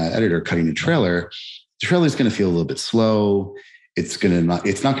longer format editor cutting a trailer, the trailer is going to feel a little bit slow. It's not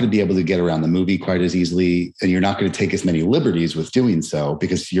going to be able to get around the movie quite as easily. And you're not going to take as many liberties with doing so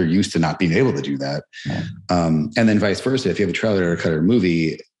because you're used to not being able to do that. And then vice versa. If you have a trailer or a cut or a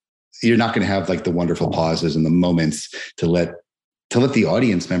movie, you're not going to have like the wonderful pauses and the moments to let the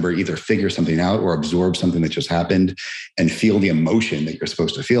audience member either figure something out or absorb something that just happened and feel the emotion that you're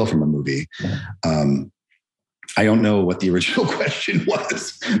supposed to feel from a movie. I don't know what the original question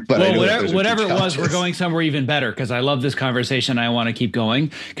was, but whatever it was, we're going somewhere even better because I love this conversation. I want to keep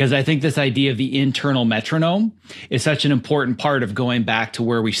going because I think this idea of the internal metronome is such an important part of going back to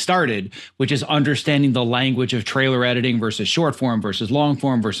where we started, which is understanding the language of trailer editing versus short form versus long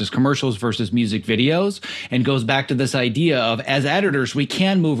form versus commercials versus music videos, and goes back to this idea of as editors, we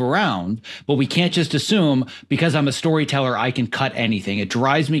can move around, but we can't just assume because I'm a storyteller, I can cut anything. It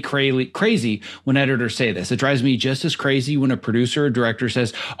drives me crazy when editors say this. It drives me just as crazy when a producer or director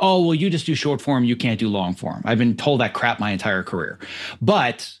says, oh, well, you just do short form, you can't do long form. I've been told that crap my entire career.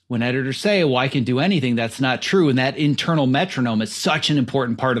 But when editors say, well, I can do anything, that's not true. And that internal metronome is such an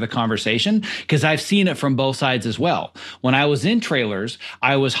important part of the conversation because I've seen it from both sides as well. When I was in trailers,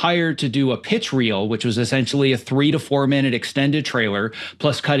 I was hired to do a pitch reel, which was essentially a 3 to 4 minute extended trailer,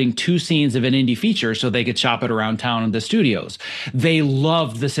 plus cutting 2 scenes of an indie feature so they could shop it around town in the studios. They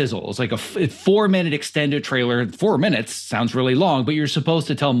loved the sizzle. It's like a 4 minute extended trailer. 4 minutes sounds really long, but you're supposed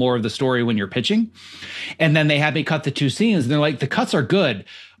to tell more of the story when you're pitching. And then they had me cut the 2 scenes and they're like, the cuts are good,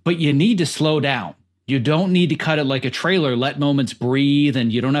 but you need to slow down. You don't need to cut it like a trailer, let moments breathe,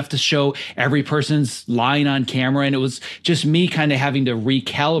 and you don't have to show every person's line on camera. And it was just me kind of having to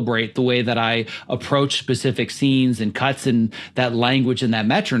recalibrate the way that I approach specific scenes and cuts and that language and that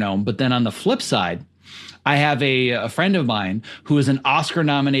metronome. But then on the flip side, I have a friend of mine who is an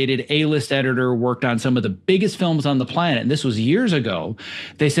Oscar-nominated A-list editor, worked on some of the biggest films on the planet. And this was years ago.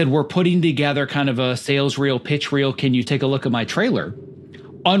 They said, we're putting together kind of a sales reel, pitch reel. Can you take a look at my trailer?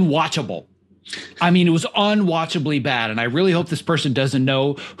 Unwatchable. I mean, it was unwatchably bad. And I really hope this person doesn't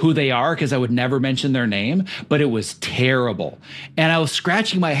know who they are because I would never mention their name, but it was terrible. And I was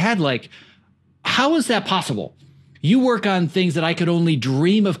scratching my head like, how is that possible? You work on things that I could only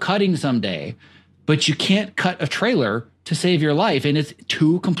dream of cutting someday, but you can't cut a trailer to save your life. And it's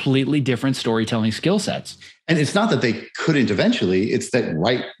 2 completely different storytelling skill sets. And it's not that they couldn't eventually, it's that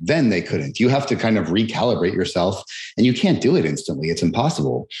right then they couldn't. You have to kind of recalibrate yourself and you can't do it instantly. It's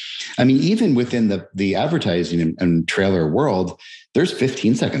impossible. I mean, even within the advertising and trailer world, there's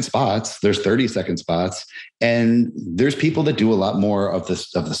 15-second spots, there's 30-second spots, and there's people that do a lot more of the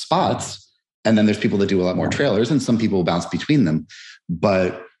spots. And then there's people that do a lot more trailers, and some people bounce between them.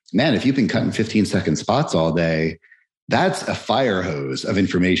 But man, if you've been cutting 15-second spots all day, that's a fire hose of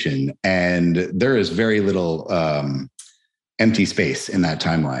information. And there is very little empty space in that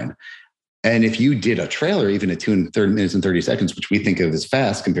timeline. And if you did a trailer, even at 2 minutes and 30 seconds, which we think of as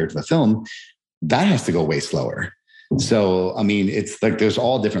fast compared to the film, that has to go way slower. So, I mean, it's like there's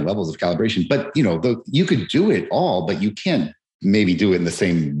all different levels of calibration. But, you could do it all, but you can't maybe do it in the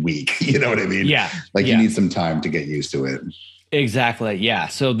same week. You know what I mean? Yeah. You need some time to get used to it. Exactly. Yeah.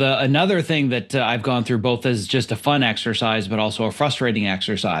 So another thing that I've gone through both as just a fun exercise, but also a frustrating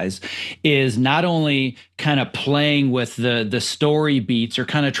exercise, is not only kind of playing with the story beats or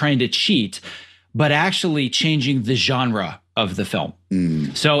kind of trying to cheat, but actually changing the genre of the film.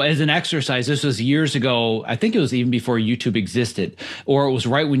 So as an exercise, this was years ago. I think it was even before YouTube existed, or it was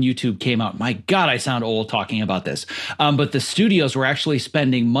right when YouTube came out. My God, I sound old talking about this. But the studios were actually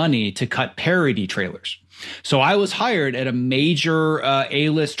spending money to cut parody trailers. So I was hired at a major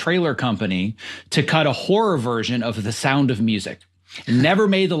A-list trailer company to cut a horror version of The Sound of Music. It never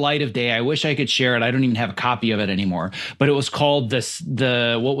made the light of day. I wish I could share it. I don't even have a copy of it anymore. But it was called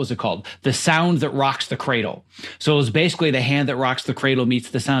what was it called? The Sound That Rocks the Cradle. So it was basically The Hand That Rocks the Cradle meets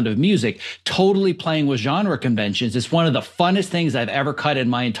The Sound of Music, totally playing with genre conventions. It's one of the funnest things I've ever cut in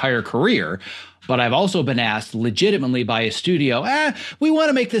my entire career. But I've also been asked legitimately by a studio, we want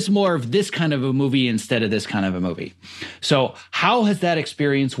to make this more of this kind of a movie instead of this kind of a movie. So how has that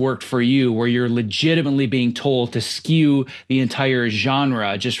experience worked for you, where you're legitimately being told to skew the entire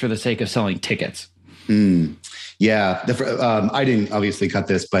genre just for the sake of selling tickets? Yeah. I didn't obviously cut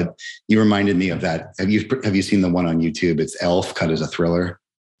this, but you reminded me of that. Have you seen the one on YouTube? It's Elf cut as a thriller.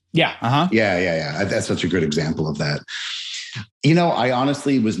 Yeah. Uh-huh. Yeah. That's such a good example of that. You know, I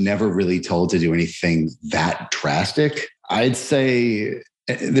honestly was never really told to do anything that drastic. I'd say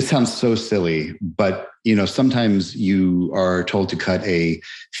this sounds so silly, but, you know, sometimes you are told to cut a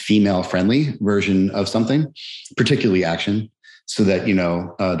female-friendly version of something, particularly action, so that, you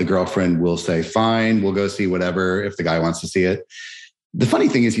know, the girlfriend will say, fine, we'll go see whatever if the guy wants to see it. The funny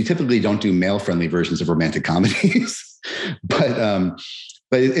thing is you typically don't do male-friendly versions of romantic comedies, but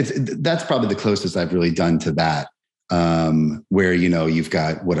that's probably the closest I've really done to that. Where, you know, you've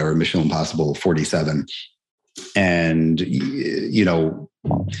got whatever Mission Impossible 47 and, you know,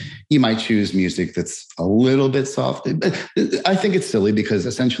 you might choose music that's a little bit soft. But I think it's silly because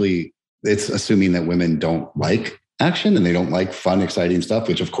essentially it's assuming that women don't like action and they don't like fun, exciting stuff,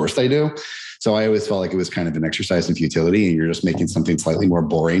 which of course they do. So I always felt like it was kind of an exercise in futility, and you're just making something slightly more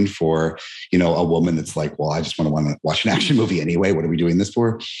boring for, you know, a woman that's like, well, I just want to watch an action movie anyway. What are we doing this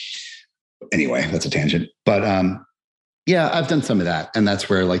for? Anyway, that's a tangent. But, yeah, I've done some of that. And that's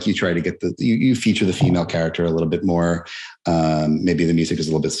where, like, you try to get you feature the female character a little bit more. Maybe the music is a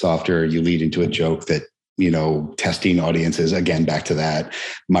little bit softer. You lead into a joke that, you know, testing audiences, again, back to that,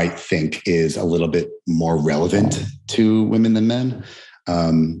 might think is a little bit more relevant to women than men.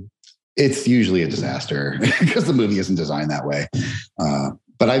 It's usually a disaster because the movie isn't designed that way.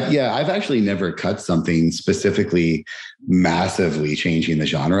 But I've actually never cut something specifically massively changing the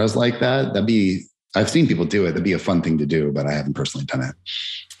genres like that. I've seen people do it. That'd be a fun thing to do, but I haven't personally done it.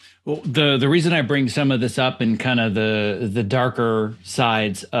 Well, the reason I bring some of this up and kind of the darker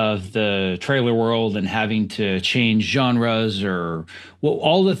sides of the trailer world and having to change genres or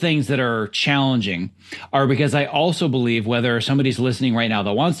all the things that are challenging are because I also believe, whether somebody's listening right now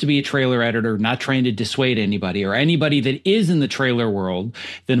that wants to be a trailer editor, not trying to dissuade anybody, or anybody that is in the trailer world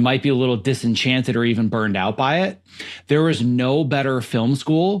that might be a little disenchanted or even burned out by it, there is no better film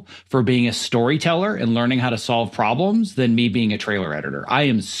school for being a storyteller and learning how to solve problems than me being a trailer editor. I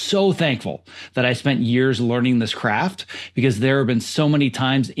am so thankful that I spent years learning this craft, because there have been so many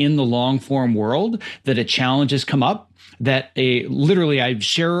times in the long form world that a challenge has come up that literally I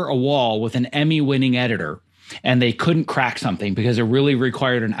share a wall with an Emmy-winning editor and they couldn't crack something because it really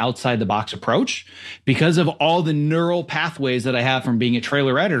required an outside-the-box approach. Because of all the neural pathways that I have from being a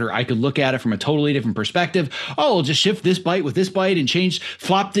trailer editor, I could look at it from a totally different perspective. Oh, I'll just shift this byte with this byte and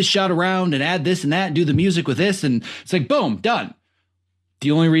flop this shot around and add this and that and do the music with this. And it's like, boom, done. The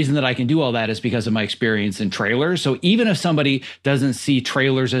only reason that I can do all that is because of my experience in trailers. So even if somebody doesn't see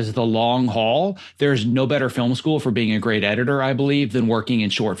trailers as the long haul, there's no better film school for being a great editor, I believe, than working in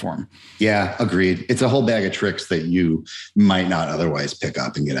short form. Yeah, agreed. It's a whole bag of tricks that you might not otherwise pick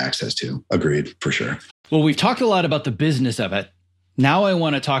up and get access to. Agreed, for sure. Well, we've talked a lot about the business of it. Now I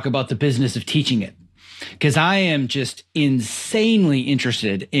want to talk about the business of teaching it, because I am just insanely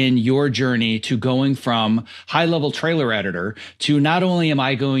interested in your journey to going from high-level trailer editor to not only am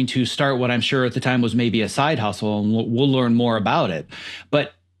I going to start what I'm sure at the time was maybe a side hustle, and we'll learn more about it,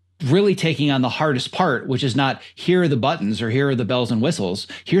 but really taking on the hardest part, which is not here are the buttons or here are the bells and whistles.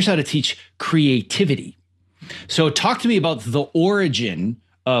 Here's how to teach creativity. So talk to me about the origin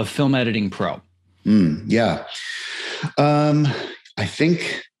of Film Editing Pro. Yeah. I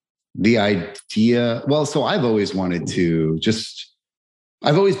think the idea, so I've always wanted to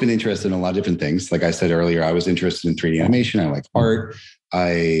I've always been interested in a lot of different things. Like I said earlier, I was interested in 3D animation. I like art.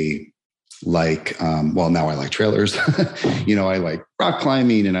 I like, now I like trailers. I like rock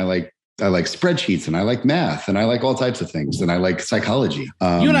climbing and I like spreadsheets, and I like math, and I like all types of things, and I like psychology. You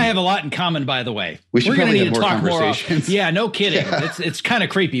and I have a lot in common, by the way. We're going to need to talk more. Yeah, no kidding. Yeah. It's kind of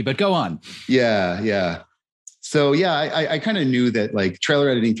creepy, but go on. Yeah. So I kind of knew that like trailer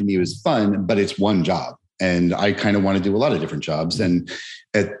editing for me was fun, but it's one job, and I kind of want to do a lot of different jobs. And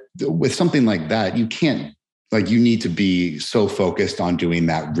with something like that, you can't. Like you need to be so focused on doing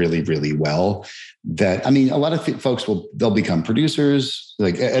that really, really well that, I mean, a lot of folks they'll become producers,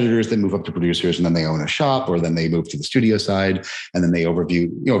 like editors that move up to producers, and then they own a shop, or then they move to the studio side, and then they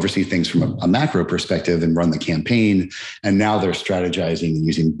oversee things from a macro perspective and run the campaign. And now they're strategizing and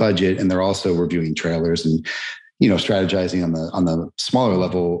using budget, and they're also reviewing trailers and, strategizing on the smaller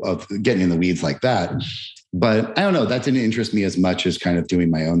level of getting in the weeds like that. But I don't know, that didn't interest me as much as kind of doing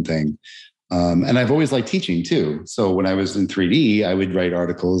my own thing. And I've always liked teaching too. So when I was in 3D, I would write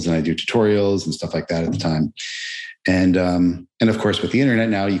articles and I do tutorials and stuff like that at the time. And of course, with the internet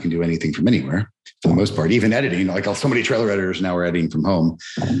now, you can do anything from anywhere for the most part, even editing. Like so many trailer editors now are editing from home.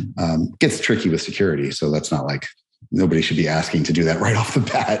 Gets tricky with security. So that's not like nobody should be asking to do that right off the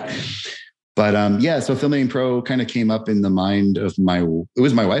bat. But so Filmmaking Pro kind of came up in the mind of it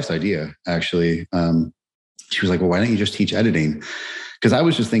was my wife's idea, actually. She was like, well, why don't you just teach editing? Because I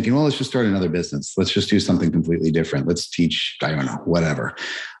was just thinking, well, let's just start another business. Let's just do something completely different. Let's teach, I don't know, whatever.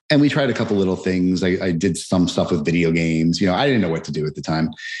 And we tried a couple little things. I did some stuff with video games. I didn't know what to do at the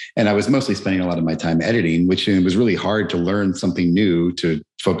time. And I was mostly spending a lot of my time editing, which it was really hard to learn something new to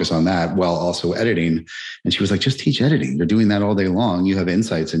focus on that while also editing. And she was like, just teach editing. You're doing that all day long. You have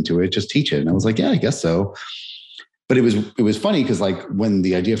insights into it. Just teach it. And I was like, yeah, I guess so. But it was funny because like when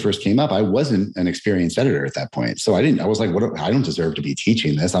the idea first came up, I wasn't an experienced editor at that point. So I was like, I don't deserve to be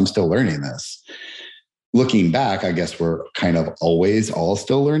teaching this. I'm still learning this. Looking back, I guess we're kind of always all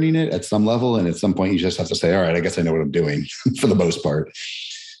still learning it at some level. And at some point you just have to say, all right, I guess I know what I'm doing for the most part.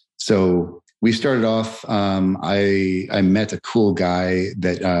 So we started off, I met a cool guy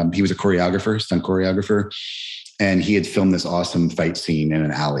that he was a choreographer, stunt choreographer. And he had filmed this awesome fight scene in an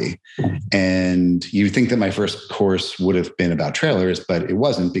alley. And you think that my first course would have been about trailers, but it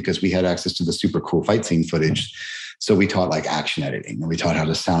wasn't, because we had access to the super cool fight scene footage. So we taught like action editing, and we taught how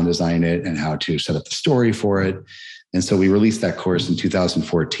to sound design it and how to set up the story for it. And so we released that course in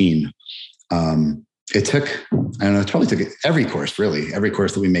 2014. It took, I don't know, it probably took every course, really. Every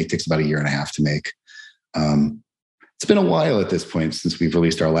course that we make takes about a year and a half to make. It's been a while at this point since we've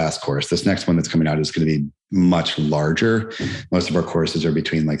released our last course. This next one that's coming out is going to be much larger. Most of our courses are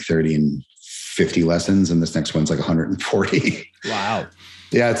between like 30 and 50 lessons, and this next one's like 140. Wow.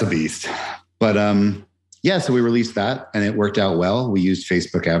 Yeah, it's a beast. But so we released that, and it worked out well. We used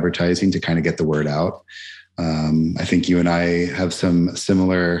Facebook advertising to kind of get the word out. I think you and I have some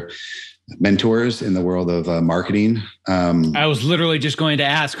similar mentors in the world of marketing. I was literally just going to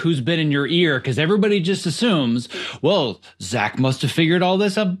ask who's been in your ear, because everybody just assumes, well, Zach must have figured all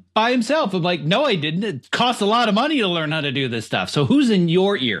this up by himself. I'm like, no, I didn't. It costs a lot of money to learn how to do this stuff. So who's in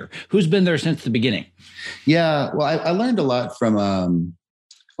your ear? Who's been there since the beginning? Yeah, well, I learned a lot from,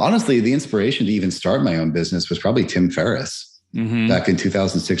 honestly, the inspiration to even start my own business was probably Tim Ferriss. Mm-hmm. Back in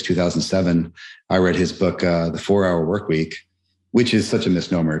 2006, 2007, I read his book, The 4-Hour Workweek, which is such a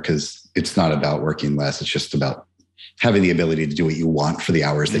misnomer because it's not about working less. It's just about having the ability to do what you want for the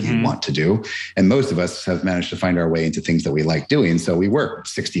hours that you want to do. And most of us have managed to find our way into things that we like doing. So we work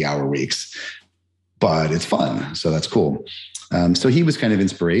 60-hour weeks, but it's fun. So that's cool. So he was kind of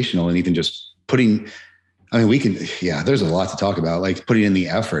inspirational, and even just there's a lot to talk about, like putting in the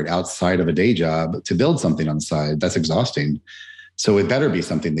effort outside of a day job to build something on the side. That's exhausting. So it better be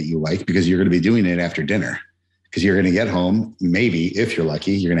something that you like, because you're going to be doing it after dinner. Because you're going to get home, maybe if you're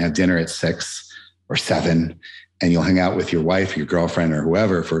lucky, you're going to have dinner at 6 or 7, and you'll hang out with your wife, your girlfriend, or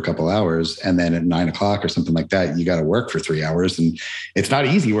whoever for a couple hours. And then at 9 o'clock or something like that, you got to work for 3 hours. And it's not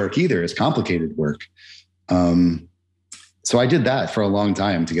easy work either. It's complicated work. So I did that for a long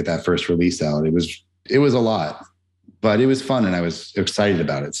time to get that first release out. It was a lot, but it was fun, and I was excited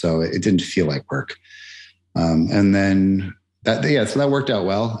about it. So it didn't feel like work. And then so that worked out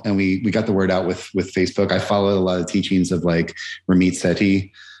well. And we got the word out with Facebook. I followed a lot of teachings of like Ramit Sethi.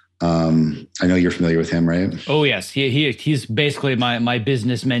 I know you're familiar with him, right? Oh yes. He's basically my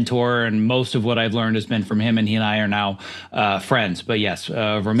business mentor, and most of what I've learned has been from him, and he and I are now friends. But yes,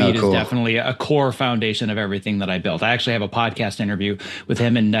 Ramit is definitely a core foundation of everything that I built. I actually have a podcast interview with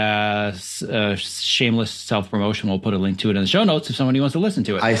him, and shameless self-promotion. We'll put a link to it in the show notes if somebody wants to listen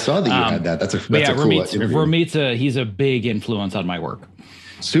to it. I saw that you had that. That's a cool interview. Ramit's he's a big influence on my work.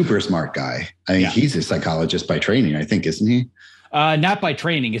 Super smart guy. I mean, he's a psychologist by training, I think, isn't he? Not by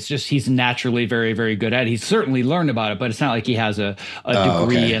training. It's just he's naturally very, very good at it. He's certainly learned about it, but it's not like he has a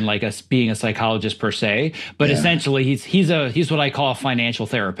degree in like being a psychologist per se. But essentially, he's what I call a financial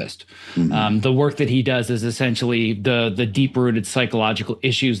therapist. The work that he does is essentially the deep-rooted psychological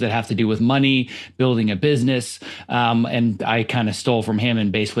issues that have to do with money, building a business, and I kind of stole from him,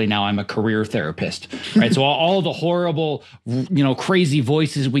 and basically now I'm a career therapist. Right, so all the horrible, crazy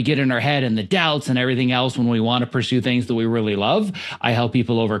voices we get in our head and the doubts and everything else when we want to pursue things that we really love. I help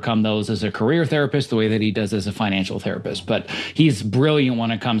people overcome those as a career therapist the way that he does as a financial therapist. But he's brilliant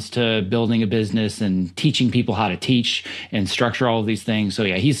when it comes to building a business and teaching people how to teach and structure all of these things. So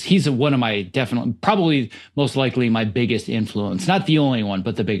yeah, he's one of my probably most likely my biggest influence. Not the only one,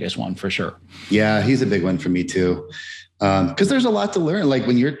 but the biggest one for sure. Yeah, he's a big one for me too. Because there's a lot to learn. Like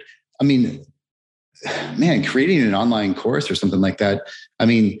when creating an online course or something like that. I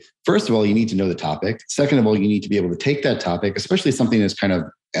mean, first of all, you need to know the topic. Second of all, you need to be able to take that topic, especially something that's kind of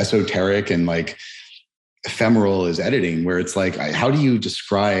esoteric and like ephemeral as editing, where it's like, how do you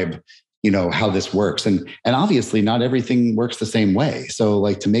describe, how this works? And obviously not everything works the same way. So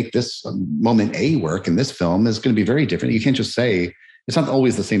like to make this moment A work in this film is going to be very different. You can't just say, it's not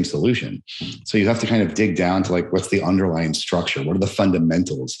always the same solution. So you have to kind of dig down to like, what's the underlying structure? What are the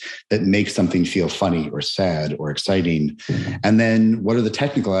fundamentals that make something feel funny or sad or exciting? And then what are the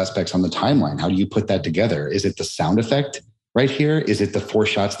technical aspects on the timeline? How do you put that together? Is it the sound effect right here? Is it the 4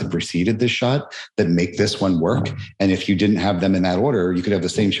 shots that preceded this shot that make this one work? And if you didn't have them in that order, you could have the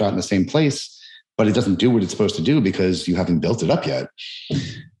same shot in the same place, but it doesn't do what it's supposed to do because you haven't built it up yet.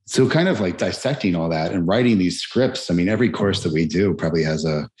 So kind of like dissecting all that and writing these scripts. I mean, every course that we do probably has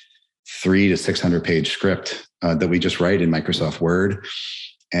a 300 to 600 page script that we just write in Microsoft Word.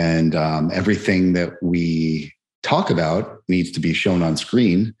 And everything that we talk about needs to be shown on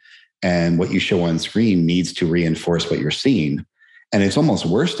screen. And what you show on screen needs to reinforce what you're seeing. And it's almost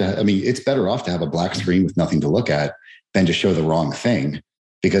worse it's better off to have a black screen with nothing to look at than to show the wrong thing.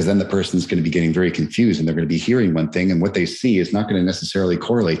 Because then the person's going to be getting very confused and they're going to be hearing one thing and what they see is not going to necessarily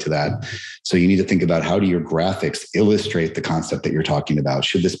correlate to that. So you need to think about, how do your graphics illustrate the concept that you're talking about?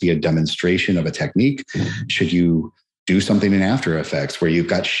 Should this be a demonstration of a technique? Should you do something in After Effects where you've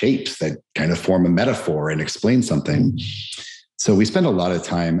got shapes that kind of form a metaphor and explain something? So we spend a lot of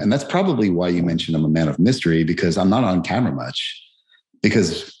time, and that's probably why you mentioned I'm a man of mystery, because I'm not on camera much.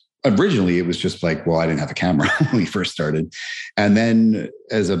 Because originally it was just like, well, I didn't have a camera when we first started. And then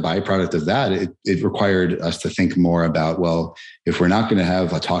as a byproduct of that, it required us to think more about, well, if we're not going to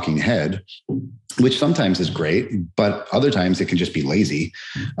have a talking head, which sometimes is great, but other times it can just be lazy.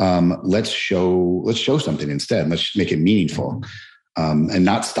 Let's show something instead. Let's make it meaningful. And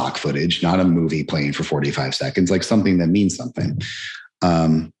not stock footage, not a movie playing for 45 seconds, like something that means something.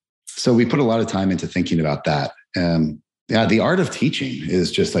 So we put a lot of time into thinking about that. Yeah, the art of teaching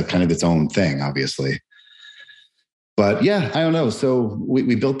is just like kind of its own thing, obviously. But yeah, I don't know. So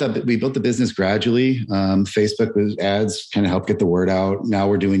we built the business gradually. Facebook ads kind of helped get the word out. Now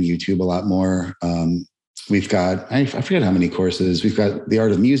we're doing YouTube a lot more. We've got, I forget how many courses. We've got the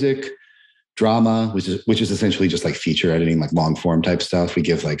art of music, drama, which is essentially just like feature editing, like long form type stuff. We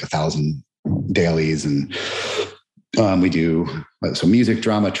give like 1,000 dailies, and we do so music,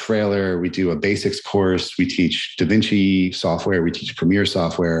 drama, trailer. We do a basics course. We teach DaVinci software. We teach Premiere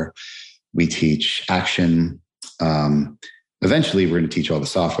software. We teach action. Eventually, we're going to teach all the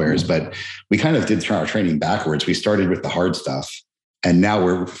softwares, but we kind of did our training backwards. We started with the hard stuff, and now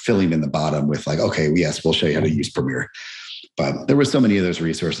we're filling in the bottom with like, okay, yes, we'll show you how to use Premiere. But there were so many of those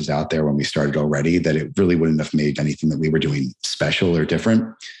resources out there when we started already that it really wouldn't have made anything that we were doing special or different.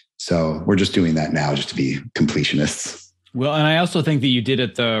 So we're just doing that now just to be completionists. Well, and I also think that you did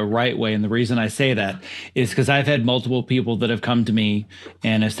it the right way. And the reason I say that is because I've had multiple people that have come to me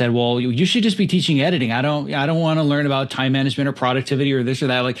and have said, well, you should just be teaching editing. I don't want to learn about time management or productivity or this or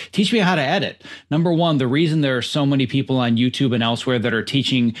that. Like, teach me how to edit. Number one, the reason there are so many people on YouTube and elsewhere that are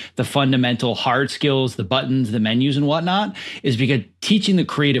teaching the fundamental hard skills, the buttons, the menus and whatnot, is because teaching the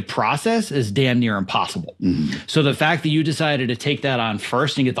creative process is damn near impossible. Mm-hmm. So the fact that you decided to take that on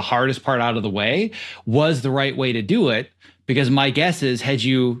first and get the hardest part out of the way was the right way to do it. Because my guess is, if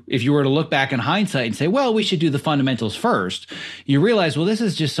you were to look back in hindsight and say, well, we should do the fundamentals first, you realize, well, this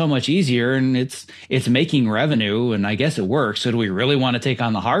is just so much easier and it's making revenue and I guess it works. So do we really want to take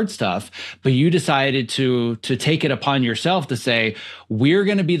on the hard stuff? But you decided to take it upon yourself to say, we're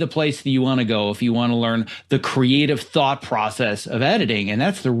going to be the place that you want to go if you want to learn the creative thought process of editing. And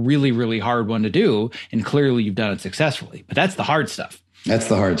that's the really, really hard one to do. And clearly you've done it successfully. But that's the hard stuff. That's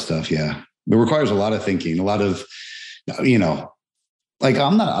the hard stuff, yeah. It requires a lot of thinking, a lot of, like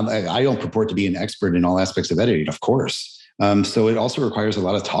I don't purport to be an expert in all aspects of editing, of course. So it also requires a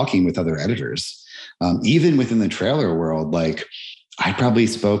lot of talking with other editors. Even within the trailer world, like I probably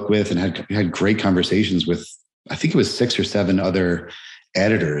spoke with and had great conversations with, I think it was 6 or 7 other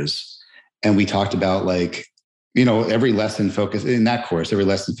editors. And we talked about like, every lesson focus in that course, every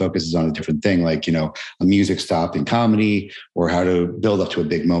lesson focuses on a different thing, like, a music stop in comedy, or how to build up to a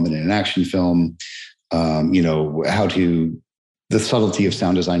big moment in an action film, the subtlety of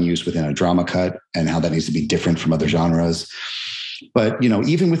sound design use within a drama cut and how that needs to be different from other genres. But,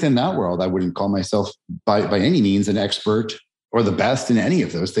 even within that world, I wouldn't call myself by any means an expert or the best in any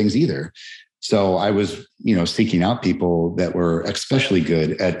of those things either. So I was, seeking out people that were especially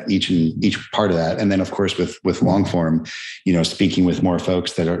good at each part of that. And then of course, with long form, speaking with more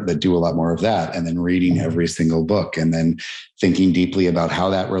folks that do a lot more of that, and then reading every single book, and then thinking deeply about how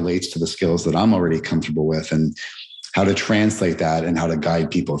that relates to the skills that I'm already comfortable with, and how to translate that and how to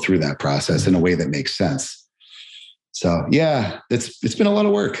guide people through that process in a way that makes sense. So yeah, it's been a lot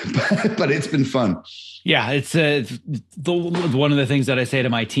of work, but it's been fun. Yeah, it's one of the things that I say to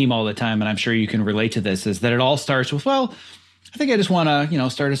my team all the time, and I'm sure you can relate to this, is that it all starts with, well, I think I just want to,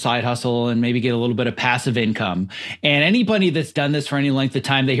 start a side hustle and maybe get a little bit of passive income. And anybody that's done this for any length of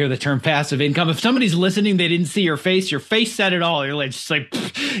time, they hear the term passive income. If somebody's listening, they didn't see your face said it all. You're like, just like,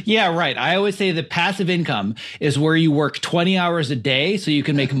 yeah, right. I always say that passive income is where you work 20 hours a day so you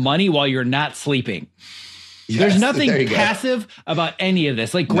can make money while you're not sleeping. Yes, there's nothing passive about any of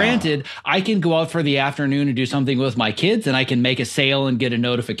this. Like, granted, I can go out for the afternoon and do something with my kids, and I can make a sale and get a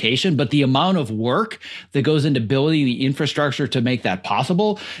notification. But the amount of work that goes into building the infrastructure to make that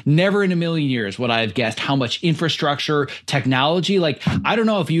possible, never in a million years would I have guessed how much infrastructure, technology. Like, I don't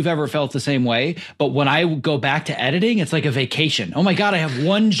know if you've ever felt the same way, but when I go back to editing, it's like a vacation. Oh my God, I have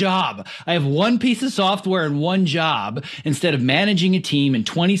one job. I have one piece of software and one job, instead of managing a team and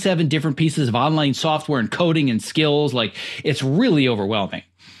 27 different pieces of online software and coding and skills. Like, it's really overwhelming.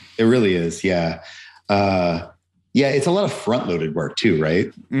 It really is. Yeah. It's a lot of front-loaded work too,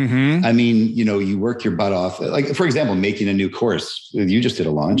 right? Mm-hmm. I mean, you work your butt off. Like, for example, making a new course. You just did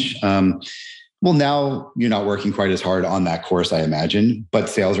a launch. Well, now you're not working quite as hard on that course, I imagine, but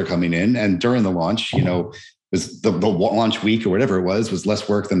sales are coming in. And during the launch, was the launch week or whatever it was less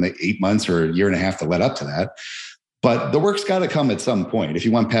work than the 8 months or a year and a half that led up to that. But the work's got to come at some point. If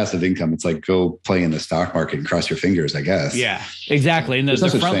you want passive income, it's like go play in the stock market and cross your fingers, I guess. Yeah, exactly. And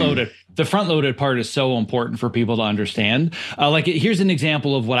the front loaded part is so important for people to understand. Here's an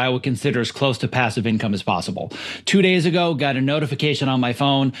example of what I would consider as close to passive income as possible. 2 days ago, got a notification on my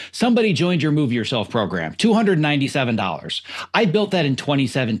phone. Somebody joined your Move Yourself program, $297. I built that in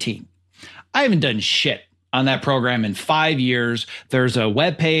 2017. I haven't done shit on that program in 5 years. There's a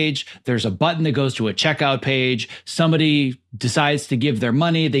web page. There's a button that goes to a checkout page. Somebody decides to give their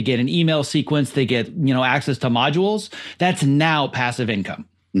money. They get an email sequence. They get, access to modules. That's now passive income.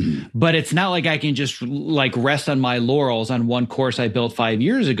 Mm-hmm. But it's not like I can just rest on my laurels on one course I built 5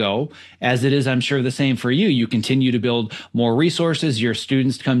 years ago, as it is, I'm sure, the same for you. You continue to build more resources. Your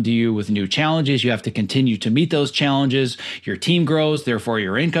students come to you with new challenges. You have to continue to meet those challenges. Your team grows, therefore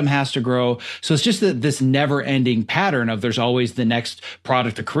your income has to grow. So it's just this never ending pattern of there's always the next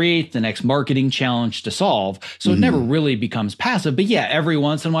product to create, the next marketing challenge to solve. So It never really becomes passive. But yeah, every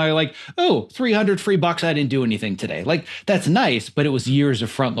once in a while you're like, oh, $300 free bucks. I didn't do anything today. Like, that's nice, but it was years of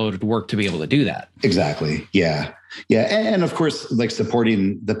front-loaded work to be able to do that. Exactly. Yeah. Yeah. And of course,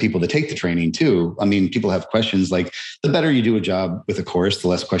 supporting the people that take the training too. I mean, people have questions. Like, the better you do a job with a course, the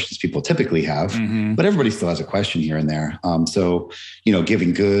less questions people typically have, but everybody still has a question here and there. So,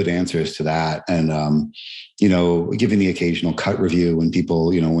 giving good answers to that, and, giving the occasional cut review when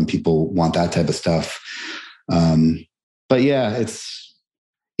people want that type of stuff. But yeah,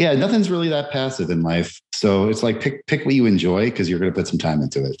 nothing's really that passive in life. So it's like pick what you enjoy, because you're going to put some time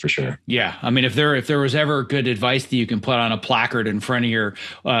into it for sure. Yeah, I mean, if there was ever good advice that you can put on a placard in front of your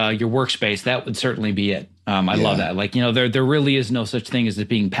workspace, that would certainly be it. I love that. There really is no such thing as it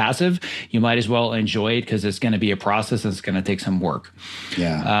being passive. You might as well enjoy it, because it's going to be a process and it's going to take some work.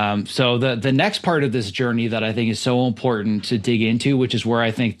 Yeah. So the next part of this journey that I think is so important to dig into, which is where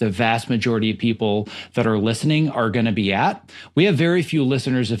I think the vast majority of people that are listening are going to be at. We have very few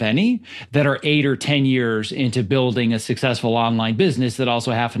listeners, if any, that are 8 or 10 years into building a successful online business that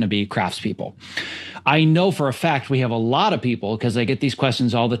also happen to be craftspeople. I know for a fact we have a lot of people, because I get these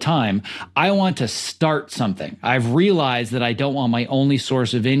questions all the time. I want to start something. I've realized that I don't want my only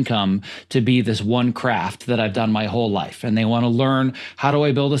source of income to be this one craft that I've done my whole life. And they want to learn, how do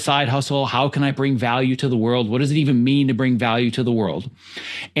I build a side hustle? How can I bring value to the world? What does it even mean to bring value to the world?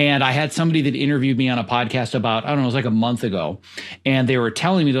 And I had somebody that interviewed me on a podcast about, I don't know, it was like a month ago. And they were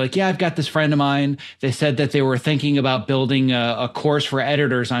telling me, they're like, yeah, I've got this friend of mine. They said that they were thinking about building a course for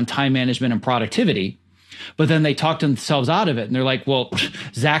editors on time management and productivity. But then they talked themselves out of it. And they're like, well,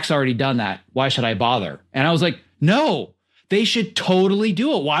 Zach's already done that. Why should I bother? And I was like, no, they should totally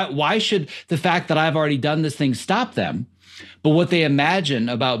do it. Why should the fact that I've already done this thing stop them? But what they imagine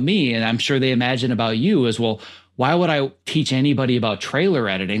about me, and I'm sure they imagine about you, is, well, why would I teach anybody about trailer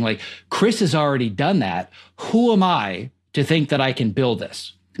editing? Like, Chris has already done that. Who am I to think that I can build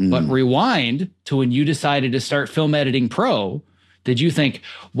this? But rewind to when you decided to start Film Editing Pro. Did you think,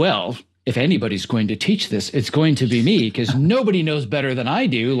 well, if anybody's going to teach this, it's going to be me, because nobody knows better than I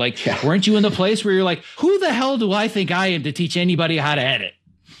do? Like, weren't you in the place where you're like, who the hell do I think I am to teach anybody how to edit?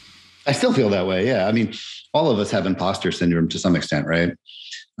 I still feel that way. Yeah. I mean, all of us have imposter syndrome to some extent, right?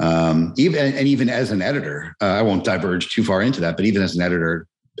 Even as an editor, I won't diverge too far into that, but even as an editor,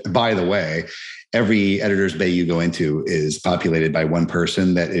 by the way, every editor's bay you go into is populated by one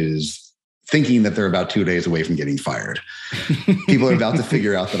person that is thinking that they're about 2 days away from getting fired. People are about to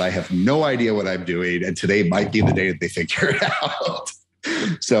figure out that I have no idea what I'm doing, and today might be the day that they figure it out.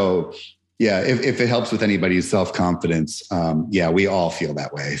 So yeah, if it helps with anybody's self-confidence, we all feel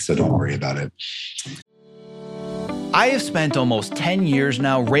that way. So don't worry about it. I have spent almost 10 years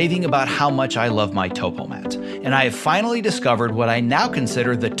now raving about how much I love my TopoMat, and I have finally discovered what I now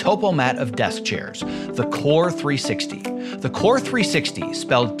consider the TopoMat of desk chairs, the Core 360. The Core 360,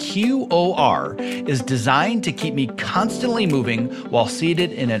 spelled QOR, is designed to keep me constantly moving while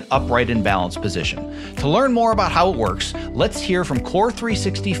seated in an upright and balanced position. To learn more about how it works, let's hear from Core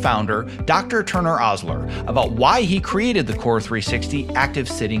 360 founder Dr. Turner Osler about why he created the Core 360 active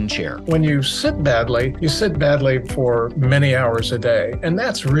sitting chair. When you sit badly for many hours a day, and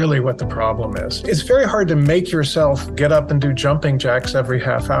that's really what the problem is. It's very hard to make yourself get up and do jumping jacks every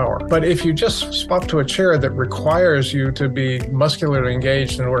half hour. But if you just swap to a chair that requires you to be muscularly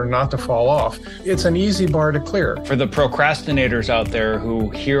engaged in order not to fall off, it's an easy bar to clear. For the procrastinators out there who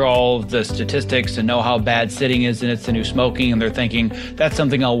hear all of the statistics and know how bad sitting is and it's the new smoking, and they're thinking, that's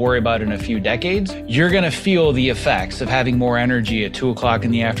something I'll worry about in a few decades, you're going to feel the effects of having more energy at 2 o'clock in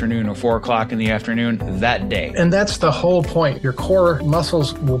the afternoon or 4 o'clock in the afternoon that day. And that's the whole point. Your core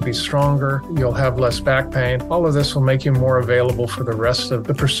muscles will be stronger. You'll have less back pain. All of this will make you more available for the rest of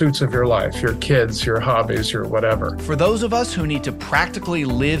the pursuits of your life, your kids, your hobbies, your whatever. For those of us who need to practically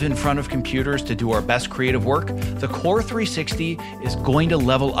live in front of computers to do our best creative work, the Core 360 is going to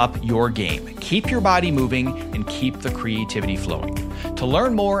level up your game. Keep your body moving and keep the creativity flowing. To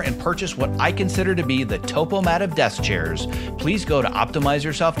learn more and purchase what I consider to be the TopoMat of desk chairs, please go to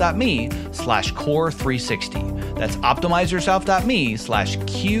optimizeyourself.me/core360. That's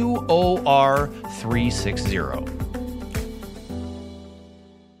optimizeyourself.me/QOR360.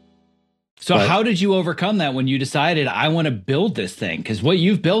 So how did you overcome that when you decided, I want to build this thing? Because what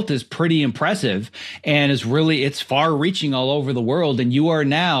you've built is pretty impressive and it's far reaching all over the world. And you are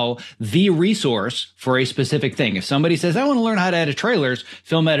now the resource for a specific thing. If somebody says, I want to learn how to edit trailers,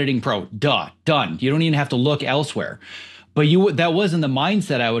 Film Editing Pro, done. You don't even have to look elsewhere. But that wasn't the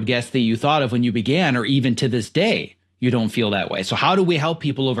mindset, I would guess, that you thought of when you began, or even to this day. You don't feel that way. So how do we help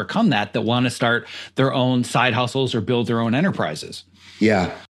people overcome that want to start their own side hustles or build their own enterprises? Yeah.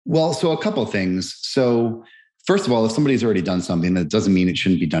 Well, so a couple of things. So first of all, if somebody's already done something, that doesn't mean it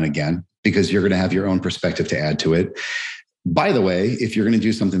shouldn't be done again, because you're going to have your own perspective to add to it. By the way, if you're going to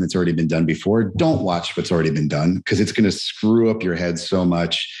do something that's already been done before, don't watch what's already been done, because it's going to screw up your head so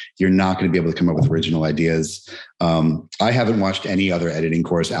much. You're not going to be able to come up with original ideas. I haven't watched any other editing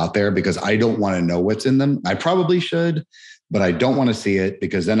course out there because I don't want to know what's in them. I probably should, but I don't want to see it,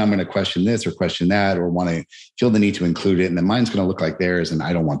 because then I'm going to question this or question that, or want to feel the need to include it. And then mine's going to look like theirs, and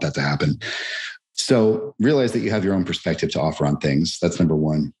I don't want that to happen. So realize that you have your own perspective to offer on things. That's number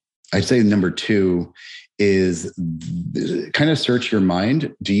one. I'd say number two is kind of search your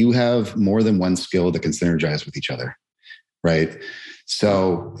mind. Do you have more than one skill that can synergize with each other? Right?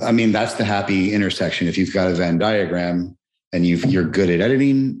 So, I mean, that's the happy intersection. If you've got a Venn diagram and you're good at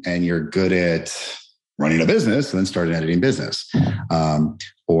editing and you're good at running a business, then start an editing business.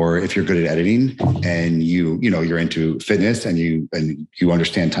 Or if you're good at editing and you're into fitness and you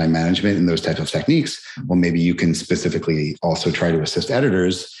understand time management and those types of techniques, well, maybe you can specifically also try to assist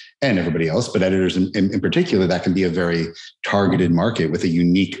editors and everybody else, but editors in particular. That can be a very targeted market with a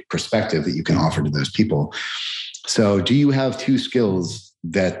unique perspective that you can offer to those people. So do you have two skills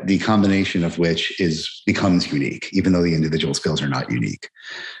that the combination of which becomes unique, even though the individual skills are not unique.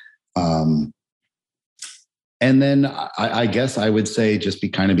 And then I guess I would say just be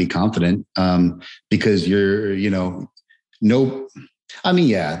confident, because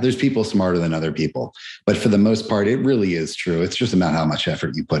there's people smarter than other people, but for the most part, it really is true. It's just about how much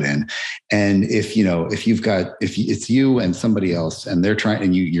effort you put in. And if it's you and somebody else and they're trying,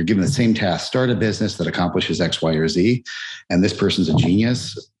 and you're given the same task, start a business that accomplishes X, Y, or Z, and this person's a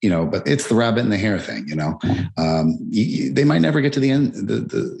genius, but it's the rabbit and the hare thing, they might never get to the end,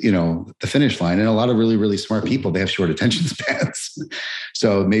 the finish line. And a lot of really, really smart people, they have short attention spans.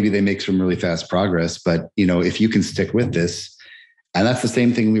 So maybe they make some really fast progress, but if you can stick with this. And that's the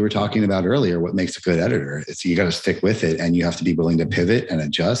same thing we were talking about earlier. What makes a good editor? It's you got to stick with it, and you have to be willing to pivot and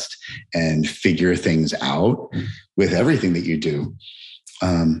adjust and figure things out with everything that you do.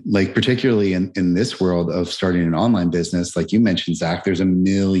 Like particularly in this world of starting an online business, like you mentioned, Zach, there's a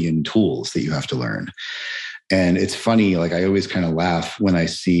million tools that you have to learn. And it's funny, like I always kind of laugh when I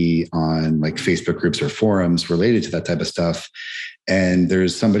see on like Facebook groups or forums related to that type of stuff. And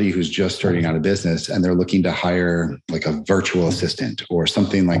there's somebody who's just starting out a business and they're looking to hire like a virtual assistant or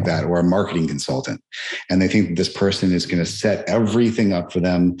something like that, or a marketing consultant. And they think that this person is going to set everything up for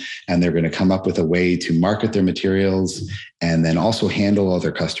them. And they're going to come up with a way to market their materials and then also handle all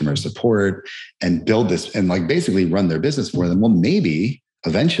their customer support and build this and like basically run their business for them. Well, maybe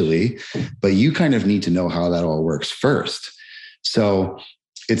eventually, but you kind of need to know how that all works first. So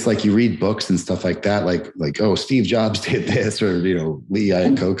it's like you read books and stuff like that, like, oh, Steve Jobs did this, or, Lee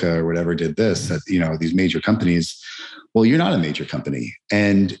Iacocca or whatever did this at, these major companies. Well, you're not a major company.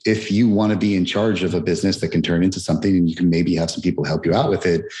 And if you want to be in charge of a business that can turn into something and you can maybe have some people help you out with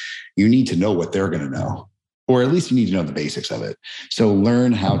it, you need to know what they're going to know, or at least you need to know the basics of it. So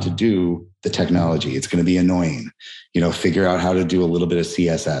learn how to do the technology. It's going to be annoying. Figure out how to do a little bit of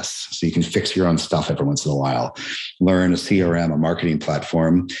CSS so you can fix your own stuff every once in a while. Learn a CRM, a marketing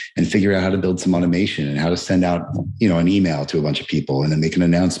platform, and figure out how to build some automation and how to send out, an email to a bunch of people and then make an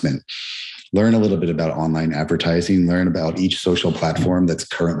announcement. Learn a little bit about online advertising. Learn about each social platform that's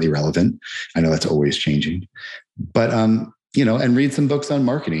currently relevant. I know that's always changing, but and read some books on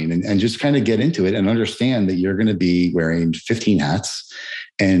marketing and just kind of get into it and understand that you're going to be wearing 15 hats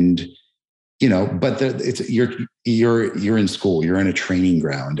and, but you're in school, you're in a training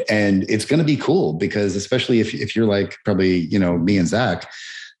ground, and it's going to be cool because especially if you're like probably, me and Zach,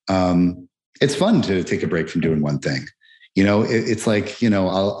 it's fun to take a break from doing one thing. It's like,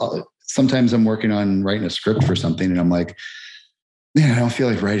 I'll sometimes I'm working on writing a script for something and I'm like, man, I don't feel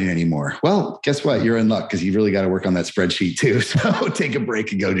like writing anymore. Well, guess what? You're in luck because you really got to work on that spreadsheet too. So take a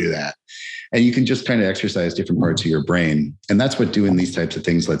break and go do that. And you can just kind of exercise different parts of your brain. And that's what doing these types of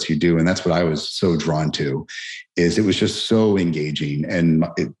things lets you do. And that's what I was so drawn to, is it was just so engaging and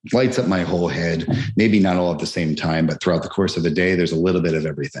it lights up my whole head. Maybe not all at the same time, but throughout the course of a day, there's a little bit of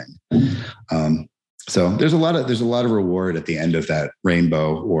everything. So there's a lot of reward at the end of that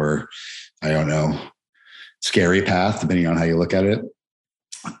rainbow, or I don't know, scary path, depending on how you look at it.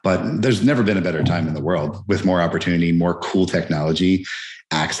 But there's never been a better time in the world with more opportunity, more cool technology,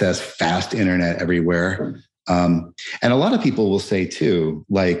 access, fast internet everywhere. And a lot of people will say too,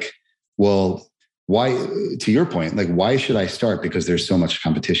 like, well, why, to your point, like, why should I start? Because there's so much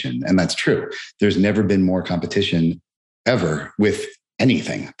competition. And that's true. There's never been more competition ever with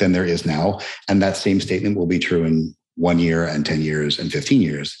anything than there is now. And that same statement will be true in 1 year and 10 years and 15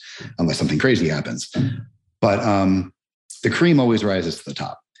 years, unless something crazy happens. But the cream always rises to the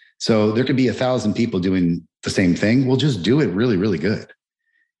top. So there could be 1,000 people doing the same thing. We'll just do it really, really good.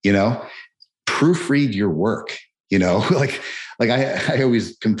 Proofread your work, like I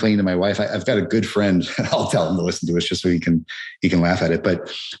always complain to my wife. I've got a good friend, and I'll tell him to listen to us just so he can laugh at it.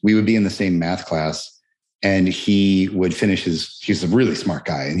 But we would be in the same math class and he would finish he's a really smart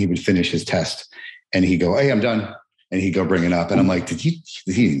guy, and he would finish his test and he'd go, "Hey, I'm done." And he'd go bring it up. And I'm like, he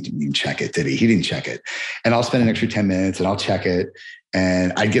didn't even check it, did he? He didn't check it. And I'll spend an extra 10 minutes and I'll check it.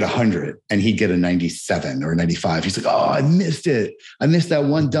 And I'd get 100 and he'd get a 97 or 95. He's like, "Oh, I missed it. I missed that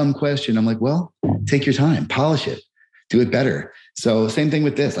one dumb question." I'm like, well, take your time, polish it, do it better. So same thing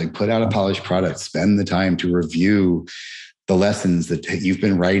with this, like put out a polished product, spend the time to review the lessons that you've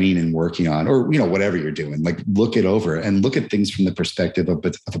been writing and working on, or, whatever you're doing, like look it over and look at things from the perspective of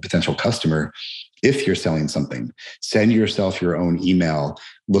a potential customer. If you're selling something, send yourself your own email,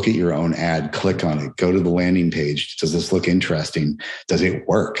 look at your own ad, click on it, go to the landing page. Does this look interesting? Does it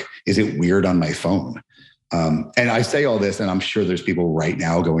work? Is it weird on my phone? And I say all this, and I'm sure there's people right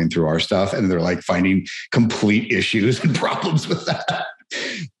now going through our stuff and they're like finding complete issues and problems with that.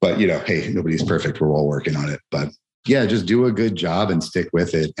 But, hey, nobody's perfect. We're all working on it. But just do a good job and stick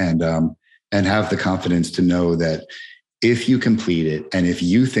with it, and have the confidence to know that if you complete it and if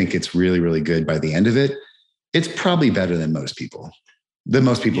you think it's really, really good by the end of it, it's probably better than most people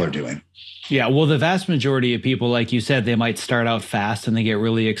are doing. Yeah, well, the vast majority of people, like you said, they might start out fast and they get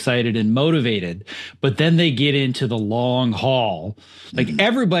really excited and motivated, but then they get into the long haul. Like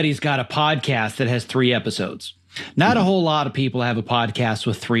everybody's got a podcast that has 3 episodes. Not a whole lot of people have a podcast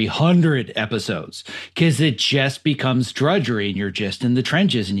with 300 episodes because it just becomes drudgery and you're just in the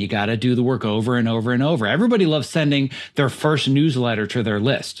trenches and you got to do the work over and over and over. Everybody loves sending their first newsletter to their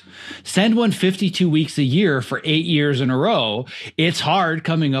list. Send one 52 weeks a year for 8 years in a row. It's hard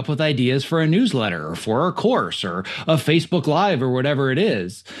coming up with ideas for a newsletter or for a course or a Facebook Live or whatever it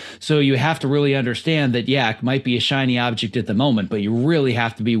is. So you have to really understand that, yeah, it might be a shiny object at the moment, but you really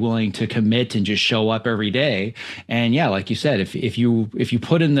have to be willing to commit and just show up every day. And yeah, like you said, if you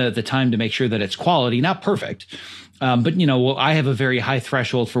put in the time to make sure that it's quality, not perfect, but I have a very high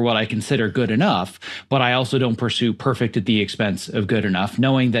threshold for what I consider good enough, but I also don't pursue perfect at the expense of good enough,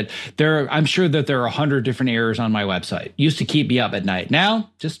 knowing that I'm sure that there are 100 different errors on my website. Used to keep me up at night. Now,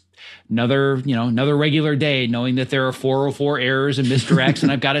 just another regular day, knowing that there are 404 errors and misdirects,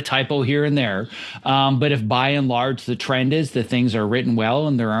 and I've got a typo here and there. But if by and large the trend is that things are written well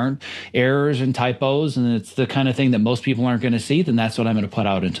and there aren't errors and typos, and it's the kind of thing that most people aren't going to see, then that's what I'm going to put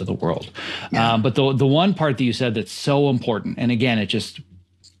out into the world. Yeah. But the one part that you said that's so important, and again, it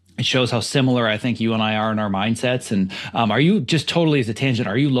shows how similar I think you and I are in our mindsets. And are you, just totally as a tangent,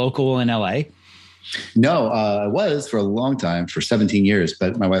 are you local in LA? No, I was for a long time, for 17 years,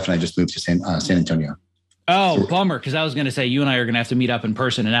 but my wife and I just moved to San Antonio. Oh, bummer, because I was going to say you and I are going to have to meet up in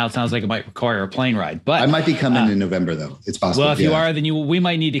person, and now it sounds like it might require a plane ride. But I might be coming in November, though. It's possible. Well, if you are, then we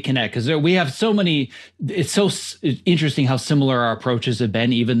might need to connect, because we have so many. It's so interesting how similar our approaches have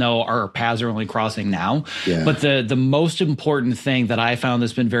been, even though our paths are only crossing now. Yeah. But the most important thing that I found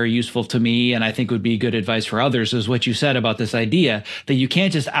that's been very useful to me, and I think would be good advice for others, is what you said about this idea that you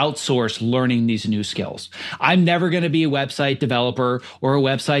can't just outsource learning these new skills. I'm never going to be a website developer or a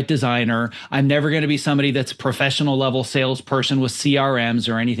website designer. I'm never going to be somebody that's a professional level salesperson with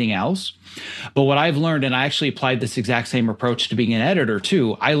CRMs or anything else. But what I've learned, and I actually applied this exact same approach to being an editor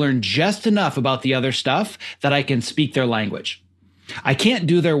too, I learned just enough about the other stuff that I can speak their language. I can't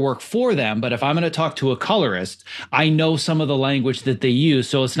do their work for them, but if I'm going to talk to a colorist, I know some of the language that they use.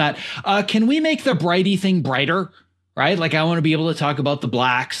 So it's not, can we make the brighty thing brighter? Right? Like I want to be able to talk about the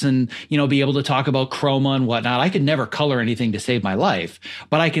blacks and, be able to talk about chroma and whatnot. I could never color anything to save my life,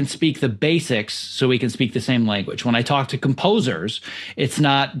 but I can speak the basics so we can speak the same language. When I talk to composers, it's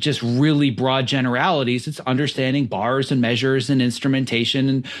not just really broad generalities. It's understanding bars and measures and instrumentation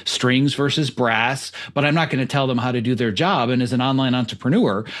and strings versus brass, but I'm not going to tell them how to do their job. And as an online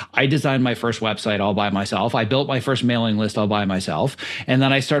entrepreneur, I designed my first website all by myself. I built my first mailing list all by myself. And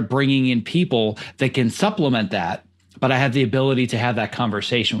then I start bringing in people that can supplement that. But I have the ability to have that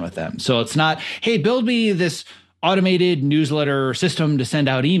conversation with them. So it's not, hey, build me this automated newsletter system to send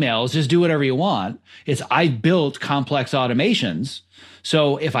out emails. Just do whatever you want. It's I built complex automations.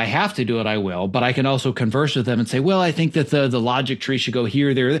 So if I have to do it, I will. But I can also converse with them and say, well, I think that the logic tree should go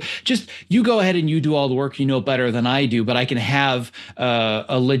here, there. Just you go ahead and you do all the work. You know better than I do. But I can have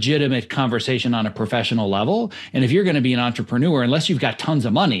a legitimate conversation on a professional level. And if you're going to be an entrepreneur, unless you've got tons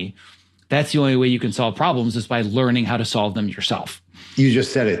of money, that's the only way you can solve problems is by learning how to solve them yourself. You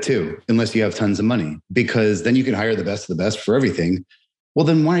just said it too, unless you have tons of money, because then you can hire the best of the best for everything. Well,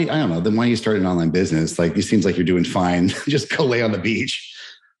 then why don't you start an online business? Like it seems like you're doing fine. Just go lay on the beach.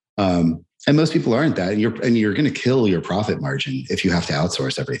 And most people aren't that. And you're going to kill your profit margin if you have to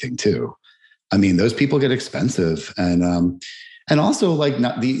outsource everything too. I mean, those people get expensive. And also like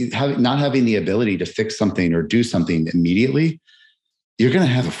not having the ability to fix something or do something immediately, you're going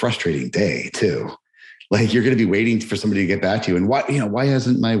to have a frustrating day too. Like you're going to be waiting for somebody to get back to you. And why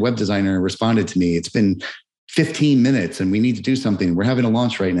hasn't my web designer responded to me? It's been 15 minutes and we need to do something. We're having a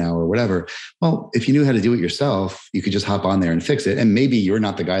launch right now or whatever. Well, if you knew how to do it yourself, you could just hop on there and fix it. And maybe you're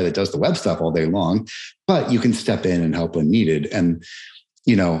not the guy that does the web stuff all day long, but you can step in and help when needed. And,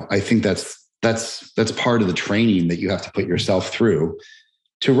 I think that's part of the training that you have to put yourself through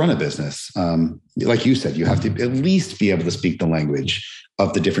to run a business. Like you said, you have to at least be able to speak the language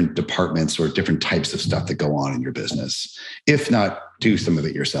of the different departments or different types of stuff that go on in your business. If not, do some of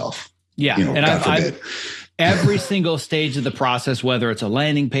it yourself. Yeah. And God forbid. Every single stage of the process, whether it's a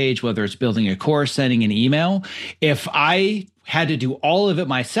landing page, whether it's building a course, sending an email, if I had to do all of it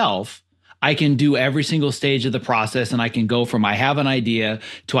myself, I can do every single stage of the process, and I can go from I have an idea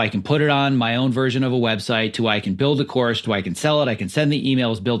to I can put it on my own version of a website to I can build a course to I can sell it, I can send the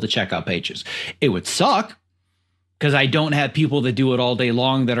emails, build the checkout pages. It would suck because I don't have people that do it all day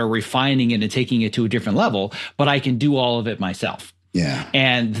long that are refining it and taking it to a different level, but I can do all of it myself. Yeah.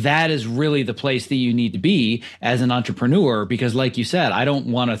 And that is really the place that you need to be as an entrepreneur, because like you said, I don't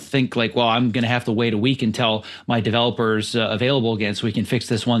want to think like, well, I'm going to have to wait a week until my developer's available again so we can fix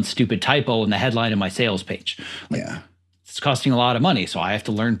this one stupid typo in the headline of my sales page. Yeah. It's costing a lot of money. So I have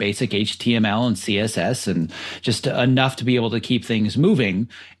to learn basic HTML and CSS and just enough to be able to keep things moving,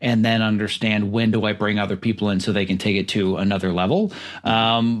 and then understand when do I bring other people in so they can take it to another level.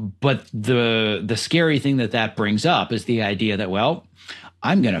 But the scary thing that brings up is the idea that, well,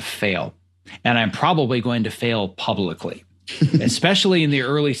 I'm going to fail, and I'm probably going to fail publicly. Especially in the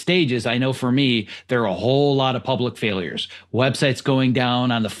early stages. I know for me, there are a whole lot of public failures. Websites going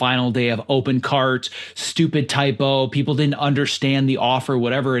down on the final day of open cart, stupid typo, people didn't understand the offer,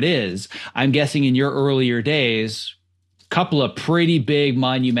 whatever it is. I'm guessing in your earlier days, a couple of pretty big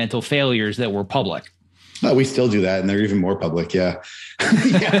monumental failures that were public. No, we still do that, and they're even more public. Yeah.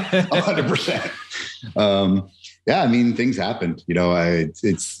 Yeah, 100%. Yeah, I mean, things happen.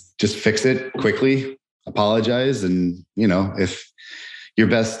 It's just fix it quickly. Apologize, and if your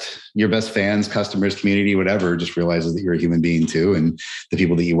best fans, customers, community, whatever, just realizes that you're a human being too, and the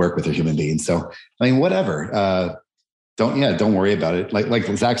people that you work with are human beings. So I mean, whatever. Don't worry about it. Like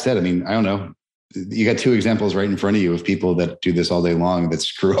Zach said, I mean, I don't know. You got two examples right in front of you of people that do this all day long that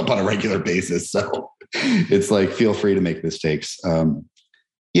screw up on a regular basis. So it's like, feel free to make mistakes.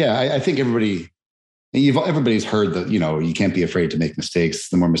 I think everybody's heard that, you can't be afraid to make mistakes.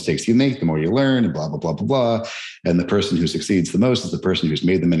 The more mistakes you make, the more you learn, and blah, blah, blah, blah, blah. And the person who succeeds the most is the person who's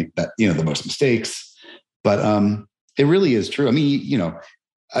made the most mistakes. But it really is true. I mean,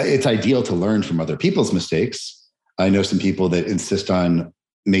 it's ideal to learn from other people's mistakes. I know some people that insist on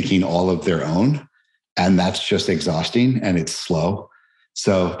making all of their own, and that's just exhausting and it's slow.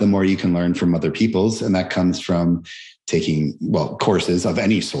 So the more you can learn from other people's, and that comes from taking, courses of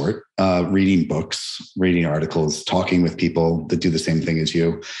any sort, reading books, reading articles, talking with people that do the same thing as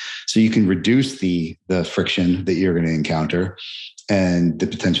you. So you can reduce the friction that you're going to encounter and the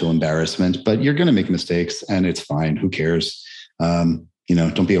potential embarrassment, but you're going to make mistakes and it's fine. Who cares? Don't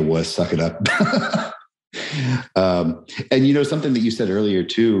be a wuss, suck it up. And something that you said earlier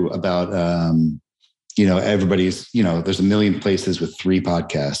too about, everybody's, there's a million places with 3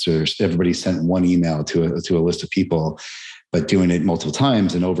 podcasts, or everybody sent one email to a list of people, but doing it multiple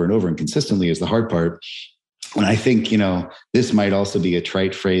times and over and consistently is the hard part. And I think, this might also be a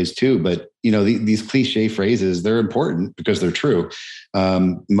trite phrase too, but these cliche phrases, they're important because they're true.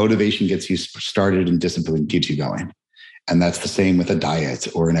 Motivation gets you started and discipline keeps you going. And that's the same with a diet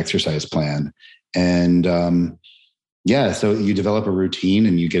or an exercise plan. And, so you develop a routine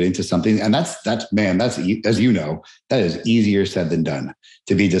and you get into something, and that's, as you know, that is easier said than done,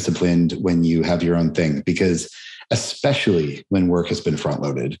 to be disciplined when you have your own thing, because especially when work has been front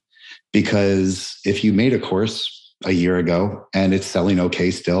loaded, because if you made a course a year ago and it's selling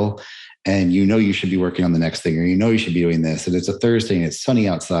okay still, and you should be working on the next thing, or you should be doing this, and it's a Thursday and it's sunny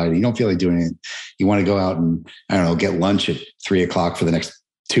outside and you don't feel like doing it, you want to go out and, get lunch at 3:00 for the next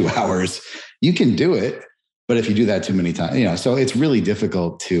 2 hours, you can do it. But if you do that too many times, so it's really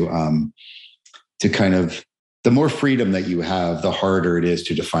difficult to kind of, the more freedom that you have, the harder it is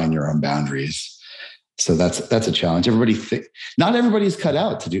to define your own boundaries. So that's a challenge. Not everybody's cut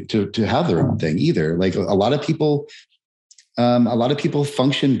out to have their own thing either. Like a lot of people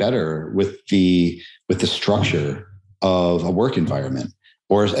function better with the structure of a work environment.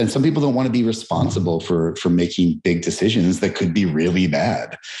 And some people don't want to be responsible for making big decisions that could be really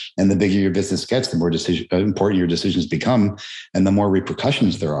bad. And the bigger your business gets, the more important your decisions become, and the more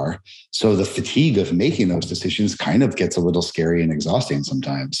repercussions there are. So the fatigue of making those decisions kind of gets a little scary and exhausting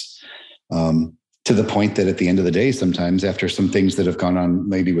sometimes, to the point that at the end of the day, sometimes after some things that have gone on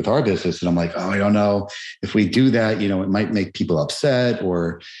maybe with our business, and I'm like, I don't know if we do that, it might make people upset,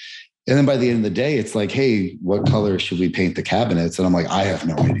 and then by the end of the day, it's like, hey, what color should we paint the cabinets? And I'm like, I have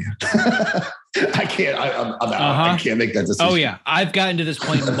no idea. I can't. I'm out. I can't make that decision. Oh yeah, I've gotten to this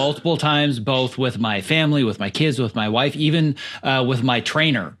point multiple times, both with my family, with my kids, with my wife, even with my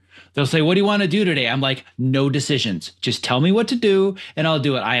trainer. They'll say, what do you want to do today? I'm like, no decisions. Just tell me what to do and I'll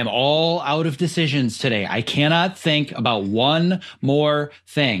do it. I am all out of decisions today. I cannot think about one more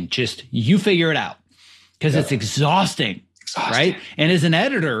thing. Just you figure it out, because it's exhausting, right? And as an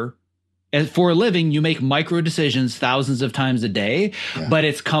editor, for a living, you make micro decisions thousands of times a day, but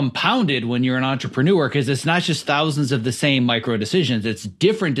it's compounded when you're an entrepreneur because it's not just thousands of the same micro decisions. It's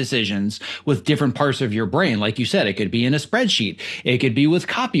different decisions with different parts of your brain. Like you said, it could be in a spreadsheet. It could be with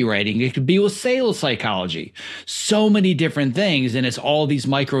copywriting. It could be with sales psychology. So many different things. And it's all these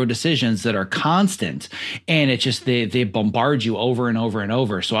micro decisions that are constant. And it's just, they bombard you over and over and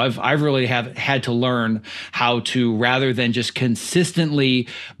over. So I've really had to learn how to, rather than just consistently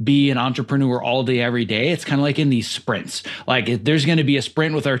be an entrepreneur all day, every day. It's kind of like in these sprints. Like there's going to be a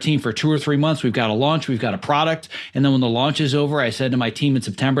sprint with our team for 2 or 3 months. We've got a launch, we've got a product. And then when the launch is over, I said to my team in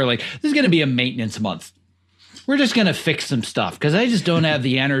September, like, this is going to be a maintenance month. We're just going to fix some stuff because I just don't have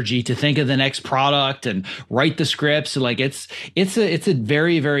the energy to think of the next product and write the scripts. Like it's a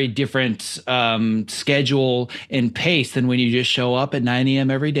very, very different schedule and pace than when you just show up at 9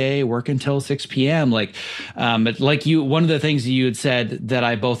 a.m. every day, work until 6 p.m. Like one of the things that you had said that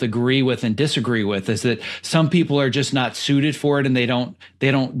I both agree with and disagree with is that some people are just not suited for it and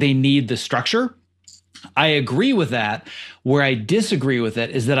they need the structure. I agree with that. Where I disagree with it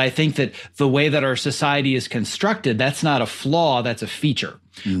is that I think that the way that our society is constructed, that's not a flaw, that's a feature.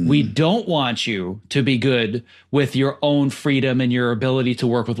 We don't want you to be good with your own freedom and your ability to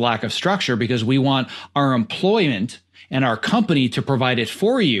work with lack of structure because we want our employment and our company to provide it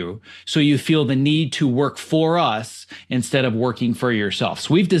for you so you feel the need to work for us instead of working for yourself.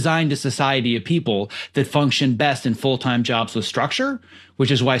 So we've designed a society of people that function best in full-time jobs with structure,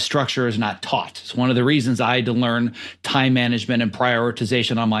 which is why structure is not taught. It's one of the reasons I had to learn time management and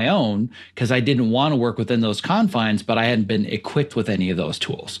prioritization on my own because I didn't want to work within those confines, but I hadn't been equipped with any of those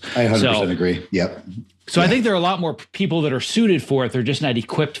tools. I 100% agree. Yep. So I think there are a lot more people that are suited for it. They're just not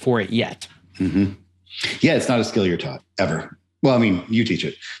equipped for it yet. Mm-hmm. Yeah, it's not a skill you're taught ever. Well, I mean, you teach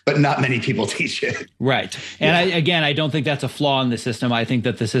it, but not many people teach it. Right. And I don't think that's a flaw in the system. I think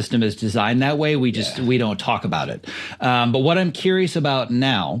that the system is designed that way. We don't talk about it. But what I'm curious about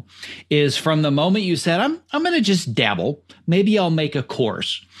now is from the moment you said, I'm going to just dabble, maybe I'll make a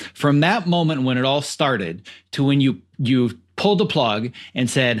course. From that moment when it all started to when you pulled the plug and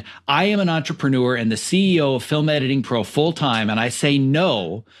said, I am an entrepreneur and the CEO of Film Editing Pro full time, and I say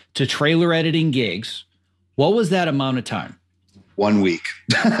no to trailer editing gigs. What was that amount of time? 1 week.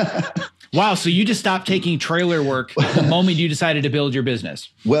 Wow. So you just stopped taking trailer work the moment you decided to build your business.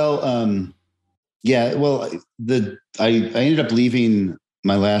 Well, I ended up leaving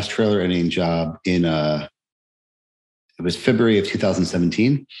my last trailer editing job in, it was February of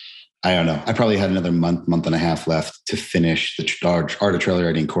 2017. I don't know. I probably had another month and a half left to finish the Art of Trailer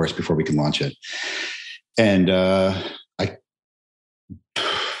Editing course before we can launch it. And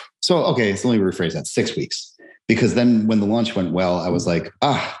so let me rephrase that, 6 weeks. Because then when the launch went well, I was like,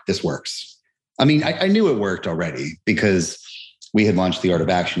 this works. I mean, I knew it worked already because we had launched the Art of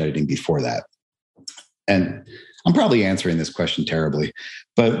Action Editing before that. And I'm probably answering this question terribly,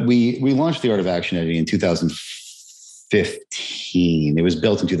 but we launched the Art of Action Editing in 2015. It was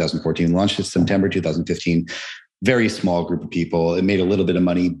built in 2014, launched in September 2015. Very small group of people. It made a little bit of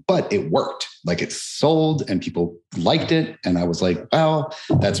money, but it worked. Like it sold and people liked it. And I was like, well,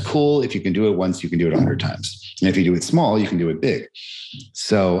 that's cool. If you can do it once, you can do it 100 times. And if you do it small, you can do it big.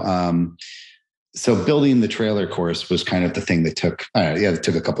 So building the trailer course was kind of the thing that took, it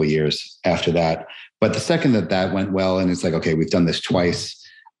took a couple of years after that. But the second that went well, and it's like, okay, we've done this twice.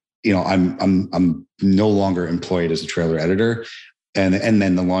 I'm no longer employed as a trailer editor. And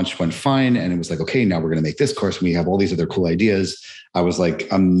then the launch went fine. And it was like, okay, now we're going to make this course. And we have all these other cool ideas. I was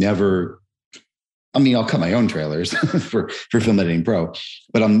like, I'll cut my own trailers for Film Editing Pro,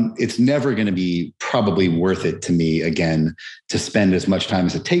 but it's never going to be probably worth it to me again to spend as much time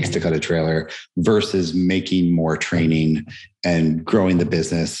as it takes to cut a trailer versus making more training and growing the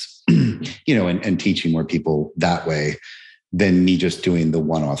business, and teaching more people that way than me just doing the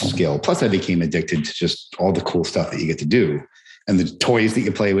one-off skill. Plus I became addicted to just all the cool stuff that you get to do. And the toys that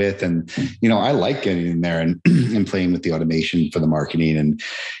you play with. And, I like getting in there and playing with the automation for the marketing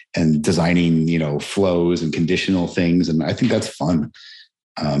and designing, flows and conditional things. And I think that's fun.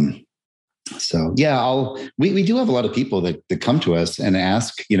 We do have a lot of people that come to us and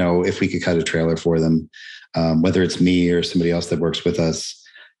ask, if we could cut a trailer for them, whether it's me or somebody else that works with us.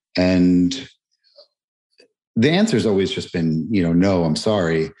 And the answer has always just been, no, I'm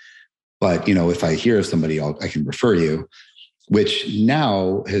sorry. But, if I hear of somebody, I can refer you. Which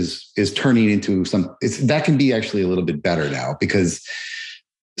now is turning into that can be actually a little bit better now because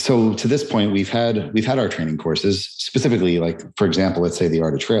so to this point we've had our training courses specifically, like for example, let's say the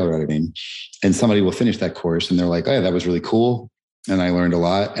Art of Trailer Editing, and somebody will finish that course and they're like, oh, that was really cool and I learned a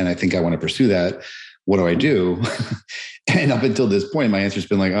lot and I think I want to pursue that. what do I do? And up until this point, my answer's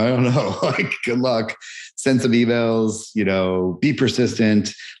been like, I don't know, like, good luck, send some emails, be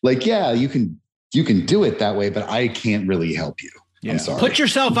persistent. Like, yeah, you can do it that way, but I can't really help you. Yeah. I'm sorry. Put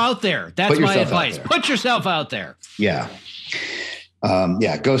yourself out there. That's my advice. Put yourself out there. Yeah.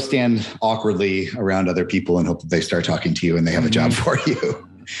 Go stand awkwardly around other people and hope that they start talking to you and they have a job for you.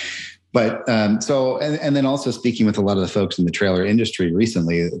 But and then also speaking with a lot of the folks in the trailer industry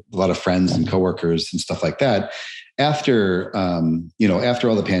recently, a lot of friends and coworkers and stuff like that. After all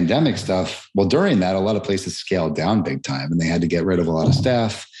the pandemic stuff, well, during that, a lot of places scaled down big time and they had to get rid of a lot of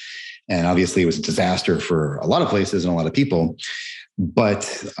staff. And obviously it was a disaster for a lot of places and a lot of people.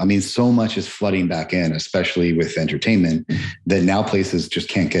 But I mean, so much is flooding back in, especially with entertainment, that now places just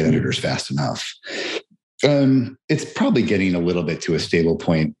can't get editors fast enough. It's probably getting a little bit to a stable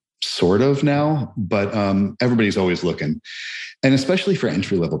point, sort of now, but everybody's always looking. And especially for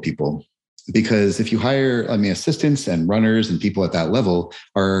entry-level people, because if you hire, assistants and runners and people at that level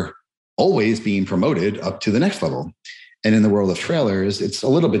are always being promoted up to the next level. And in the world of trailers, it's a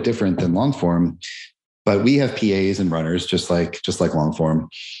little bit different than long form, but we have PAs and runners just like long form.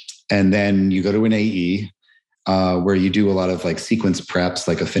 And then you go to an AE where you do a lot of like sequence preps,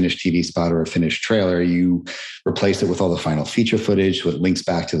 like a finished TV spot or a finished trailer. You replace it with all the final feature footage, so it links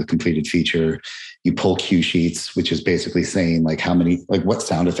back to the completed feature. You pull cue sheets, which is basically saying like what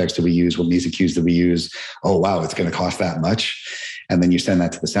sound effects did we use? What music cues did we use? Oh, wow, it's going to cost that much. And then you send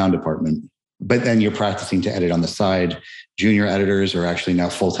that to the sound department. But then you're practicing to edit on the side. Junior editors are actually now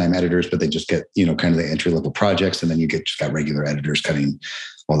full-time editors, but they just get, kind of the entry-level projects. And then you just got regular editors cutting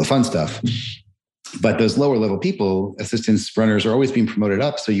all the fun stuff. But those lower level people, assistants, runners, are always being promoted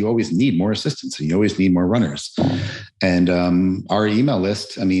up. So you always need more assistants and you always need more runners. And our email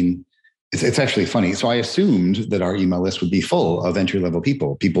list, it's actually funny. So I assumed that our email list would be full of entry-level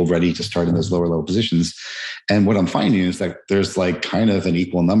people ready to start in those lower level positions. And what I'm finding is that there's like kind of an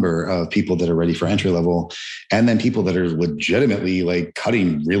equal number of people that are ready for entry level, and then people that are legitimately like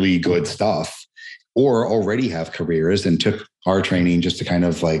cutting really good stuff or already have careers and took our training just to kind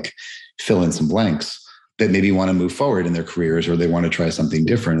of like fill in some blanks that maybe want to move forward in their careers, or they want to try something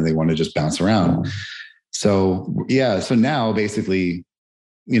different and they want to just bounce around. So now basically,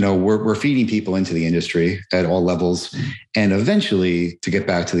 we're feeding people into the industry at all levels. And eventually, to get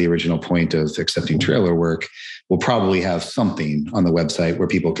back to the original point of accepting trailer work, we'll probably have something on the website where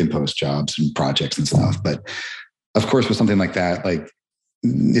people can post jobs and projects and stuff. But of course, with something like that, like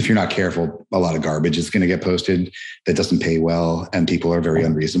if you're not careful, a lot of garbage is going to get posted that doesn't pay well. And people are very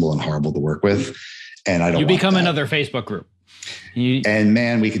unreasonable and horrible to work with. And I don't want that. You become another Facebook group. And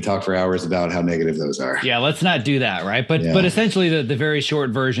man, we could talk for hours about how negative those are. Yeah, let's not do that, right? But essentially the very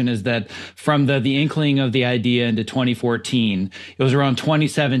short version is that from the inkling of the idea into 2014, it was around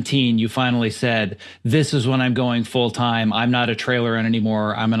 2017, you finally said, this is when I'm going full time. I'm not a trailer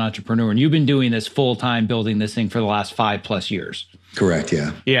anymore. I'm an entrepreneur. And you've been doing this full time, building this thing for the last 5+ years. Correct.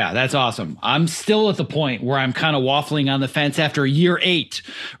 Yeah. Yeah, that's awesome. I'm still at the point where I'm kind of waffling on the fence after year 8,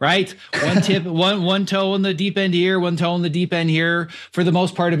 right? One toe in the deep end here, one toe in the deep end here. For the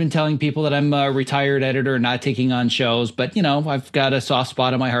most part, I've been telling people that I'm a retired editor, not taking on shows, but I've got a soft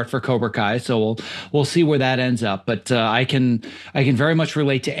spot in my heart for Cobra Kai, so we'll see where that ends up. But I can very much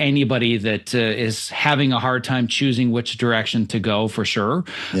relate to anybody that is having a hard time choosing which direction to go, for sure.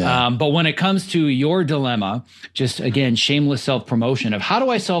 Yeah. But when it comes to your dilemma, just again, shameless self-promotion of how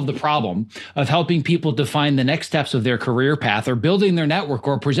do I solve the problem of helping people define the next steps of their career path or building their network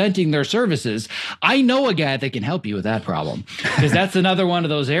or presenting their services, I know a guy that can help you with that problem, because that's another one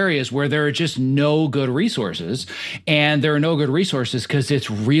of those areas where there are just no good resources. And there are no good resources because it's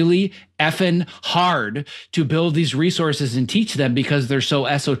really effing hard to build these resources and teach them because they're so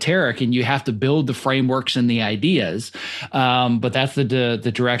esoteric and you have to build the frameworks and the ideas. But that's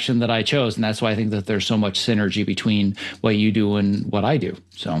the direction that I chose. And that's why I think that there's so much synergy between what you do and what I do.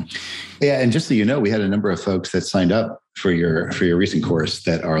 So, yeah. And just so you know, we had a number of folks that signed up for your recent course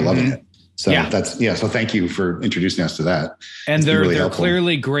that are loving it. So so thank you for introducing us to that. And they're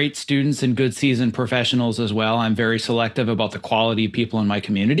clearly great students and good seasoned professionals as well. I'm very selective about the quality of people in my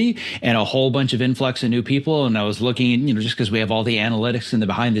community and a whole bunch of influx of new people. And I was looking, just because we have all the analytics and the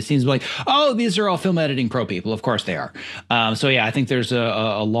behind the scenes, like, oh, these are all film editing pro people. Of course they are. I think there's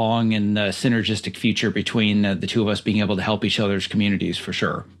a long and synergistic future between the two of us being able to help each other's communities for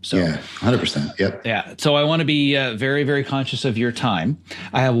sure. So yeah, 100%. Yep. Yeah. So I want to be very, very conscious of your time.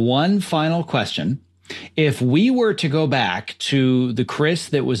 I have one final question. If we were to go back to the Chris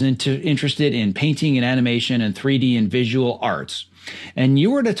that was interested in painting and animation and 3D and visual arts, and you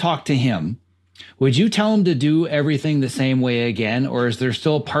were to talk to him Would you tell them to do everything the same way again, or is there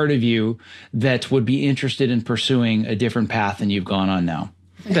still a part of you that would be interested in pursuing a different path than you've gone on now?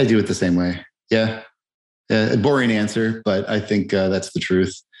 I think I do it the same way. Yeah. A boring answer, but I think that's the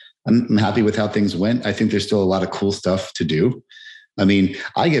truth. I'm happy with how things went. I think there's still a lot of cool stuff to do. I mean,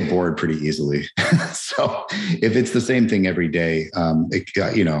 I get bored pretty easily. So if it's the same thing every day,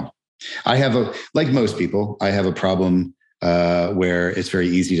 I have like most people, I have a problem where it's very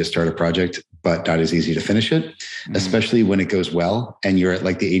easy to start a project, but not as easy to finish it, especially when it goes well and you're at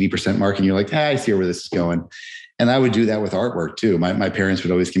like the 80% mark and you're like, I see where this is going. And I would do that with artwork too. My parents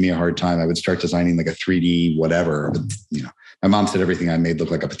would always give me a hard time. I would start designing like a 3D whatever. But, my mom said everything I made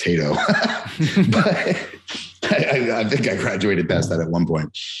looked like a potato. But I think I graduated past that at one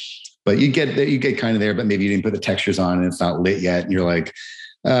point. But you get kind of there, but maybe you didn't put the textures on and it's not lit yet. And you're like,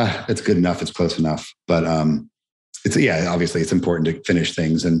 it's good enough. It's close enough. But obviously it's important to finish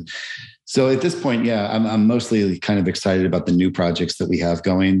things. And so at this point, I'm mostly kind of excited about the new projects that we have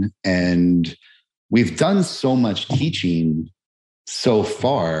going. And we've done so much teaching so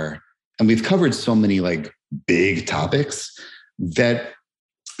far, and we've covered so many like big topics that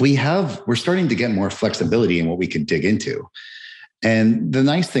we're starting to get more flexibility in what we could dig into. And the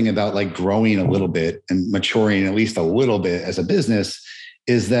nice thing about like growing a little bit and maturing at least a little bit as a business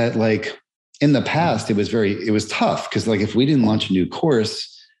is that like in the past, it was tough because like if we didn't launch a new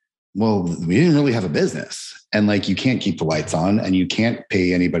course, well, we didn't really have a business. And like you can't keep the lights on and you can't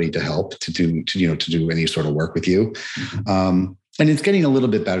pay anybody to help to do any sort of work with you. And it's getting a little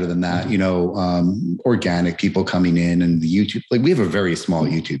bit better than that, organic people coming in and the YouTube, like we have a very small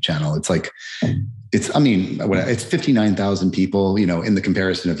YouTube channel. It's 59,000 people, in the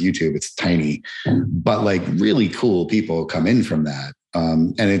comparison of YouTube, it's tiny, but like really cool people come in from that.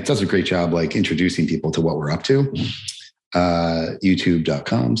 And it does a great job, like introducing people to what we're up to.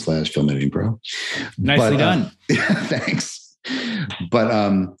 youtube.com/filmeditingpro. Nicely done. Thanks.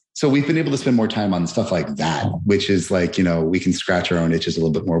 But, so we've been able to spend more time on stuff like that, which is like, we can scratch our own itches a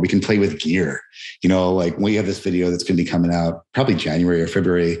little bit more. We can play with gear, like we have this video that's going to be coming out probably January or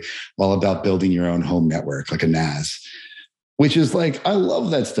February, all about building your own home network, like a NAS, which is like, I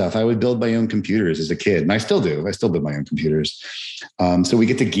love that stuff. I would build my own computers as a kid, and I still do. I still build my own computers. So we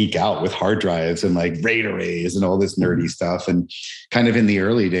get to geek out with hard drives and like RAID arrays and all this nerdy stuff. And kind of in the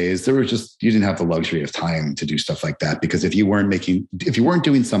early days, you didn't have the luxury of time to do stuff like that, because if you weren't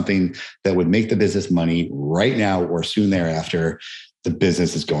doing something that would make the business money right now or soon thereafter, the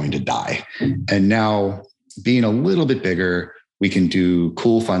business is going to die. And now being a little bit bigger, we can do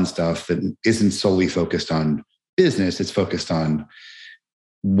cool, fun stuff that isn't solely focused on business. It's focused on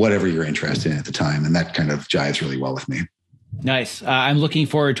whatever you're interested in at the time. And that kind of jives really well with me. Nice. I'm looking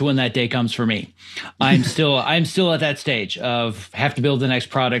forward to when that day comes for me. I'm still at that stage of have to build the next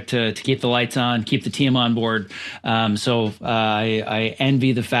product to keep the lights on, keep the team on board. So I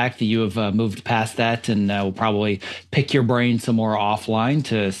envy the fact that you have moved past that, and we'll probably pick your brain some more offline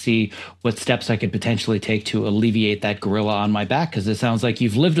to see what steps I could potentially take to alleviate that gorilla on my back. Because it sounds like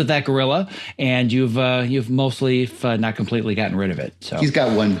you've lived with that gorilla and you've mostly, if not completely, gotten rid of it. So he's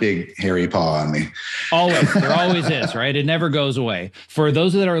got one big hairy paw on me. Always, there always is, right? It never goes away. For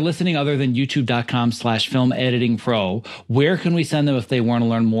those that are listening other than youtube.com/filmeditingpro, where can we send them if they want to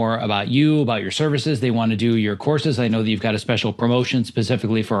learn more about you, about your services, they want to do your courses? I know that you've got a special promotion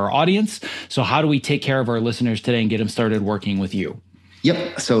specifically for our audience. So how do we take care of our listeners today and get them started working with you?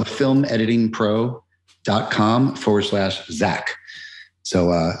 Yep. So filmeditingpro.com/Zach.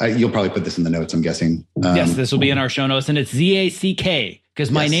 So you'll probably put this in the notes, I'm guessing. Yes, this will be in our show notes, and it's ZACK. Because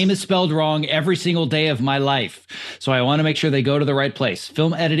my name is spelled wrong every single day of my life. So I want to make sure they go to the right place.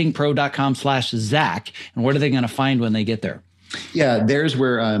 filmeditingpro.com/Zach. And what are they going to find when they get there? Yeah, there's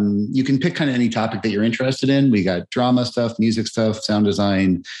where you can pick kind of any topic that you're interested in. We got drama stuff, music stuff, sound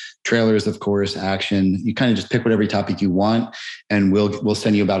design, trailers, of course, action. You kind of just pick whatever topic you want, and we'll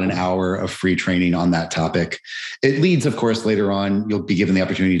send you about an hour of free training on that topic. It leads, of course, later on, you'll be given the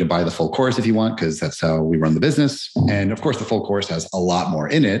opportunity to buy the full course if you want, because that's how we run the business. And of course, the full course has a lot more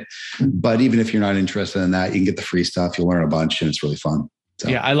in it. But even if you're not interested in that, you can get the free stuff. You'll learn a bunch, and it's really fun. So.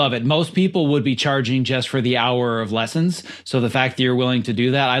 Yeah, I love it. Most people would be charging just for the hour of lessons. So the fact that you're willing to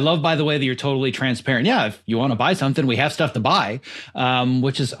do that, I love, by the way, that you're totally transparent. Yeah, if you want to buy something, we have stuff to buy,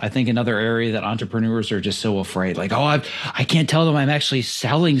 which is, I think, another area that entrepreneurs are just so afraid. Like, I can't tell them I'm actually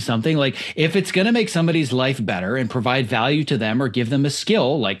selling something. Like, if it's going to make somebody's life better and provide value to them or give them a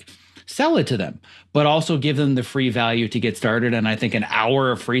skill, like, sell it to them, but also give them the free value to get started. And I think an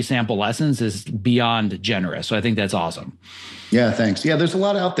hour of free sample lessons is beyond generous. So I think that's awesome. Yeah, thanks. Yeah, there's a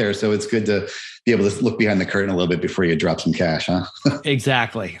lot out there. So it's good to be able to look behind the curtain a little bit before you drop some cash, huh?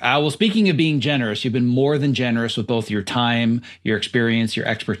 Exactly. Well, speaking of being generous, you've been more than generous with both your time, your experience, your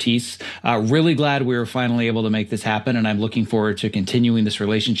expertise. Really glad we were finally able to make this happen. And I'm looking forward to continuing this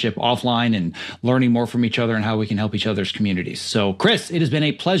relationship offline and learning more from each other and how we can help each other's communities. So, Chris, it has been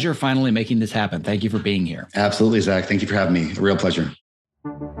a pleasure finally making this happen. Thank you for being here. Absolutely, Zach. Thank you for having me. A real pleasure.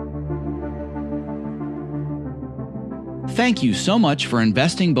 Thank you so much for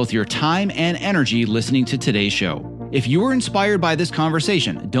investing both your time and energy listening to today's show. If you were inspired by this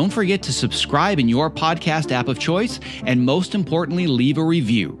conversation, don't forget to subscribe in your podcast app of choice, and most importantly, leave a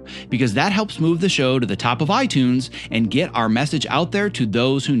review, because that helps move the show to the top of iTunes and get our message out there to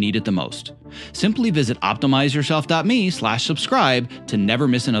those who need it the most. Simply visit optimizeyourself.me/subscribe to never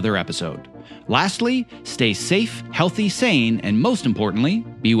miss another episode. Lastly, stay safe, healthy, sane, and most importantly,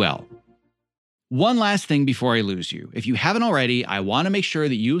 be well. One last thing before I lose you. If you haven't already, I want to make sure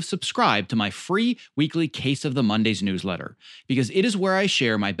that you've subscribed to my free weekly Case of the Mondays newsletter, because it is where I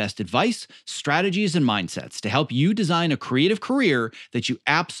share my best advice, strategies, and mindsets to help you design a creative career that you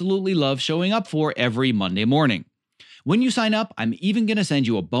absolutely love showing up for every Monday morning. When you sign up, I'm even going to send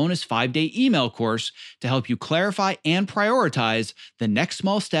you a bonus 5-day email course to help you clarify and prioritize the next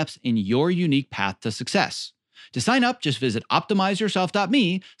small steps in your unique path to success. To sign up, just visit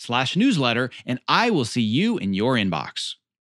optimizeyourself.me/newsletter, and I will see you in your inbox.